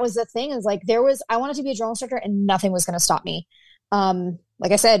me, that was the thing, is like, I wanted to be a drill instructor and nothing was going to stop me.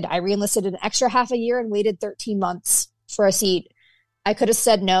 Like I said, I reenlisted an extra half a year and waited 13 months for a seat. I could have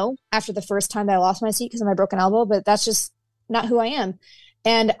said no after the first time that I lost my seat because of my broken elbow, but that's just not who I am.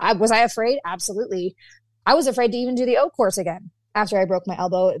 And was I afraid? Absolutely. I was afraid to even do the O course again after I broke my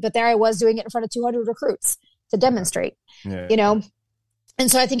elbow, but there I was doing it in front of 200 recruits to demonstrate, you know? And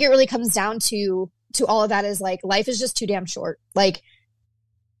so I think it really comes down to all of that, is like, life is just too damn short. Like,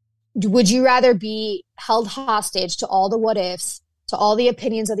 would you rather be held hostage to all the what ifs, to all the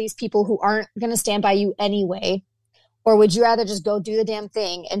opinions of these people who aren't going to stand by you anyway? Or would you rather just go do the damn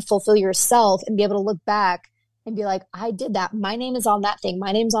thing and fulfill yourself and be able to look back and be like, I did that. My name is on that thing.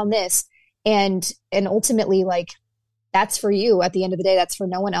 My name's on this. And ultimately, like, that's for you at the end of the day. That's for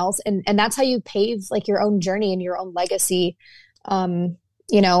no one else. And that's how you pave like your own journey and your own legacy.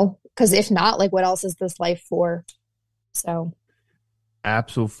 You know, because if not, like, what else is this life for? So.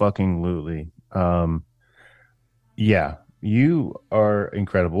 Absolutely. Yeah, you are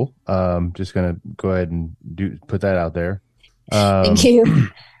incredible. Just gonna go ahead and put that out there. Thank you.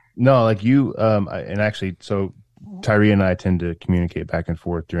 No, like you, and actually, so Tyree and I tend to communicate back and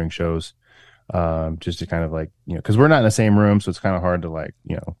forth during shows, just to kind of like, you know, because we're not in the same room, so it's kind of hard to like,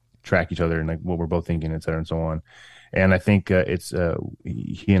 you know, track each other and like what we're both thinking, et cetera, and so on. And I think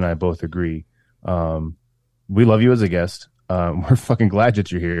he and I both agree. We love you as a guest. We're fucking glad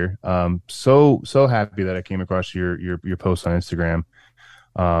that you're here. So happy that I came across your post on Instagram,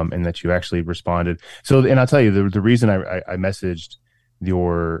 and that you actually responded. So, and I'll tell you, the reason I messaged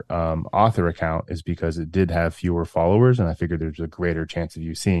your author account is because it did have fewer followers, and I figured there's a greater chance of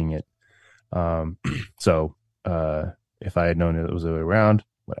you seeing it. So if I had known it was the other way around,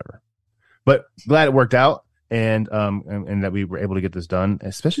 whatever. But glad it worked out, and that we were able to get this done,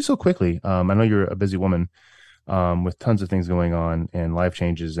 especially so quickly. I know you're a busy woman, with tons of things going on and life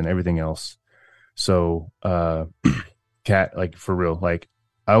changes and everything else. So, Kat, like, for real, like,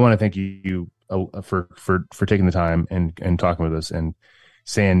 I want to thank you for taking the time and talking with us and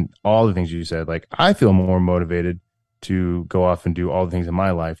saying all the things you said. Like, I feel more motivated to go off and do all the things in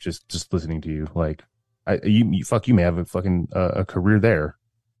my life just listening to you. Like, you may have a fucking a career there.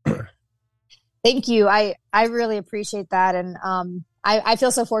 Thank you. I really appreciate that. And I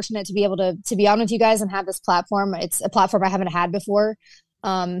feel so fortunate to be able to be on with you guys and have this platform. It's a platform I haven't had before.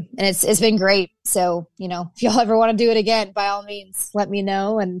 And it's been great. So, you know, if y'all ever want to do it again, by all means, let me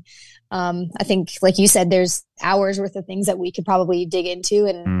know. And I think, like you said, there's hours worth of things that we could probably dig into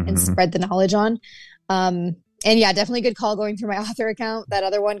and spread the knowledge on. And yeah, definitely good call going through my author account. That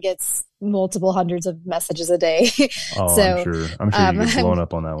other one gets multiple hundreds of messages a day. Oh, so, I'm sure you get blown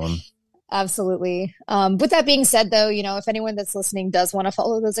up on that one. Absolutely. With that being said, though, you know, if anyone that's listening does want to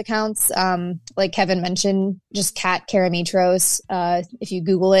follow those accounts, like Kevin mentioned, just Karamitros. If you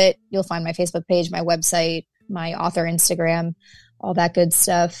Google it, you'll find my Facebook page, my website, my author Instagram, all that good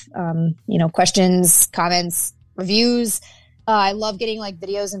stuff. You know, questions, comments, reviews. I love getting like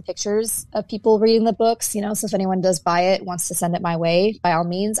videos and pictures of people reading the books, you know, so if anyone does buy it, wants to send it my way, by all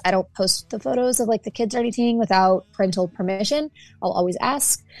means. I don't post the photos of like the kids or anything without parental permission. I'll always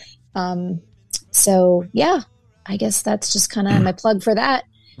ask. So yeah, I guess that's just kind of my plug for that.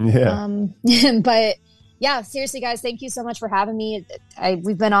 Yeah. But yeah, seriously guys, thank you so much for having me.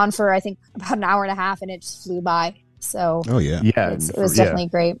 We've been on for, I think, about an hour and a half and it just flew by. So oh yeah. It was definitely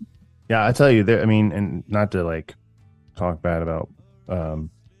great. Yeah. I tell you there, I mean, and not to like talk bad about,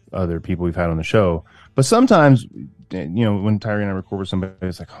 other people we've had on the show, but sometimes, you know, when Tyree and I record with somebody,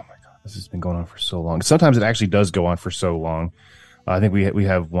 it's like, oh my God, this has been going on for so long. Sometimes it actually does go on for so long. I think we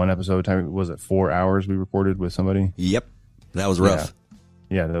have one episode. Was it 4 hours we recorded with somebody? Yep, that was rough.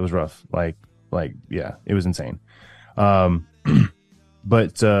 Yeah, that was rough. Like yeah, it was insane.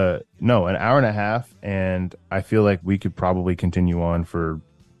 But no, an hour and a half, and I feel like we could probably continue on for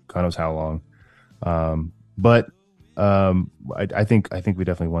God knows how long. But I think we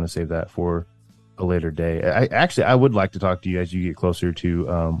definitely want to save that for a later day. I would like to talk to you as you get closer to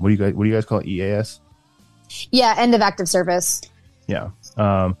what do you guys call it? EAS? Yeah, end of active service. Yeah.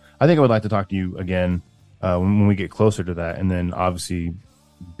 I think I would like to talk to you again when we get closer to that, and then obviously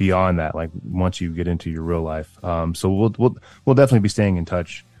beyond that, like once you get into your real life. So we'll definitely be staying in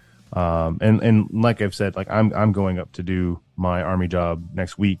touch. And like I've said, like I'm going up to do my Army job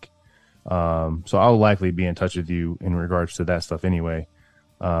next week. So I'll likely be in touch with you in regards to that stuff anyway.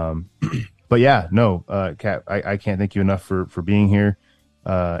 But yeah, no, Kat, I can't thank you enough for being here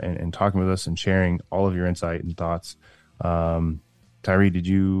and talking with us and sharing all of your insight and thoughts. Tyree, did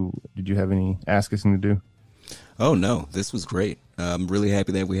you have any ask us thing to do? Oh no, this was great. I'm really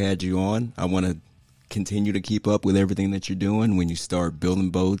happy that we had you on. I want to continue to keep up with everything that you're doing when you start building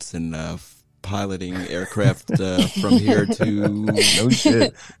boats and piloting aircraft from here to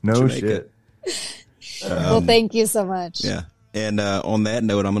no shit. Well, thank you so much. Yeah. And on that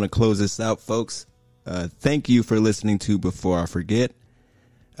note, I'm going to close this out, folks. Thank you for listening to Before I Forget.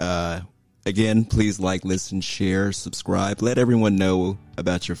 Again, please like, listen, share, subscribe. Let everyone know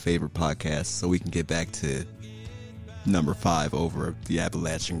about your favorite podcasts so we can get back to number 5 over the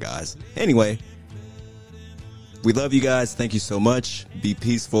Appalachian guys. Anyway, we love you guys. Thank you so much. Be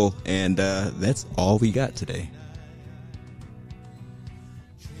peaceful. And that's all we got today.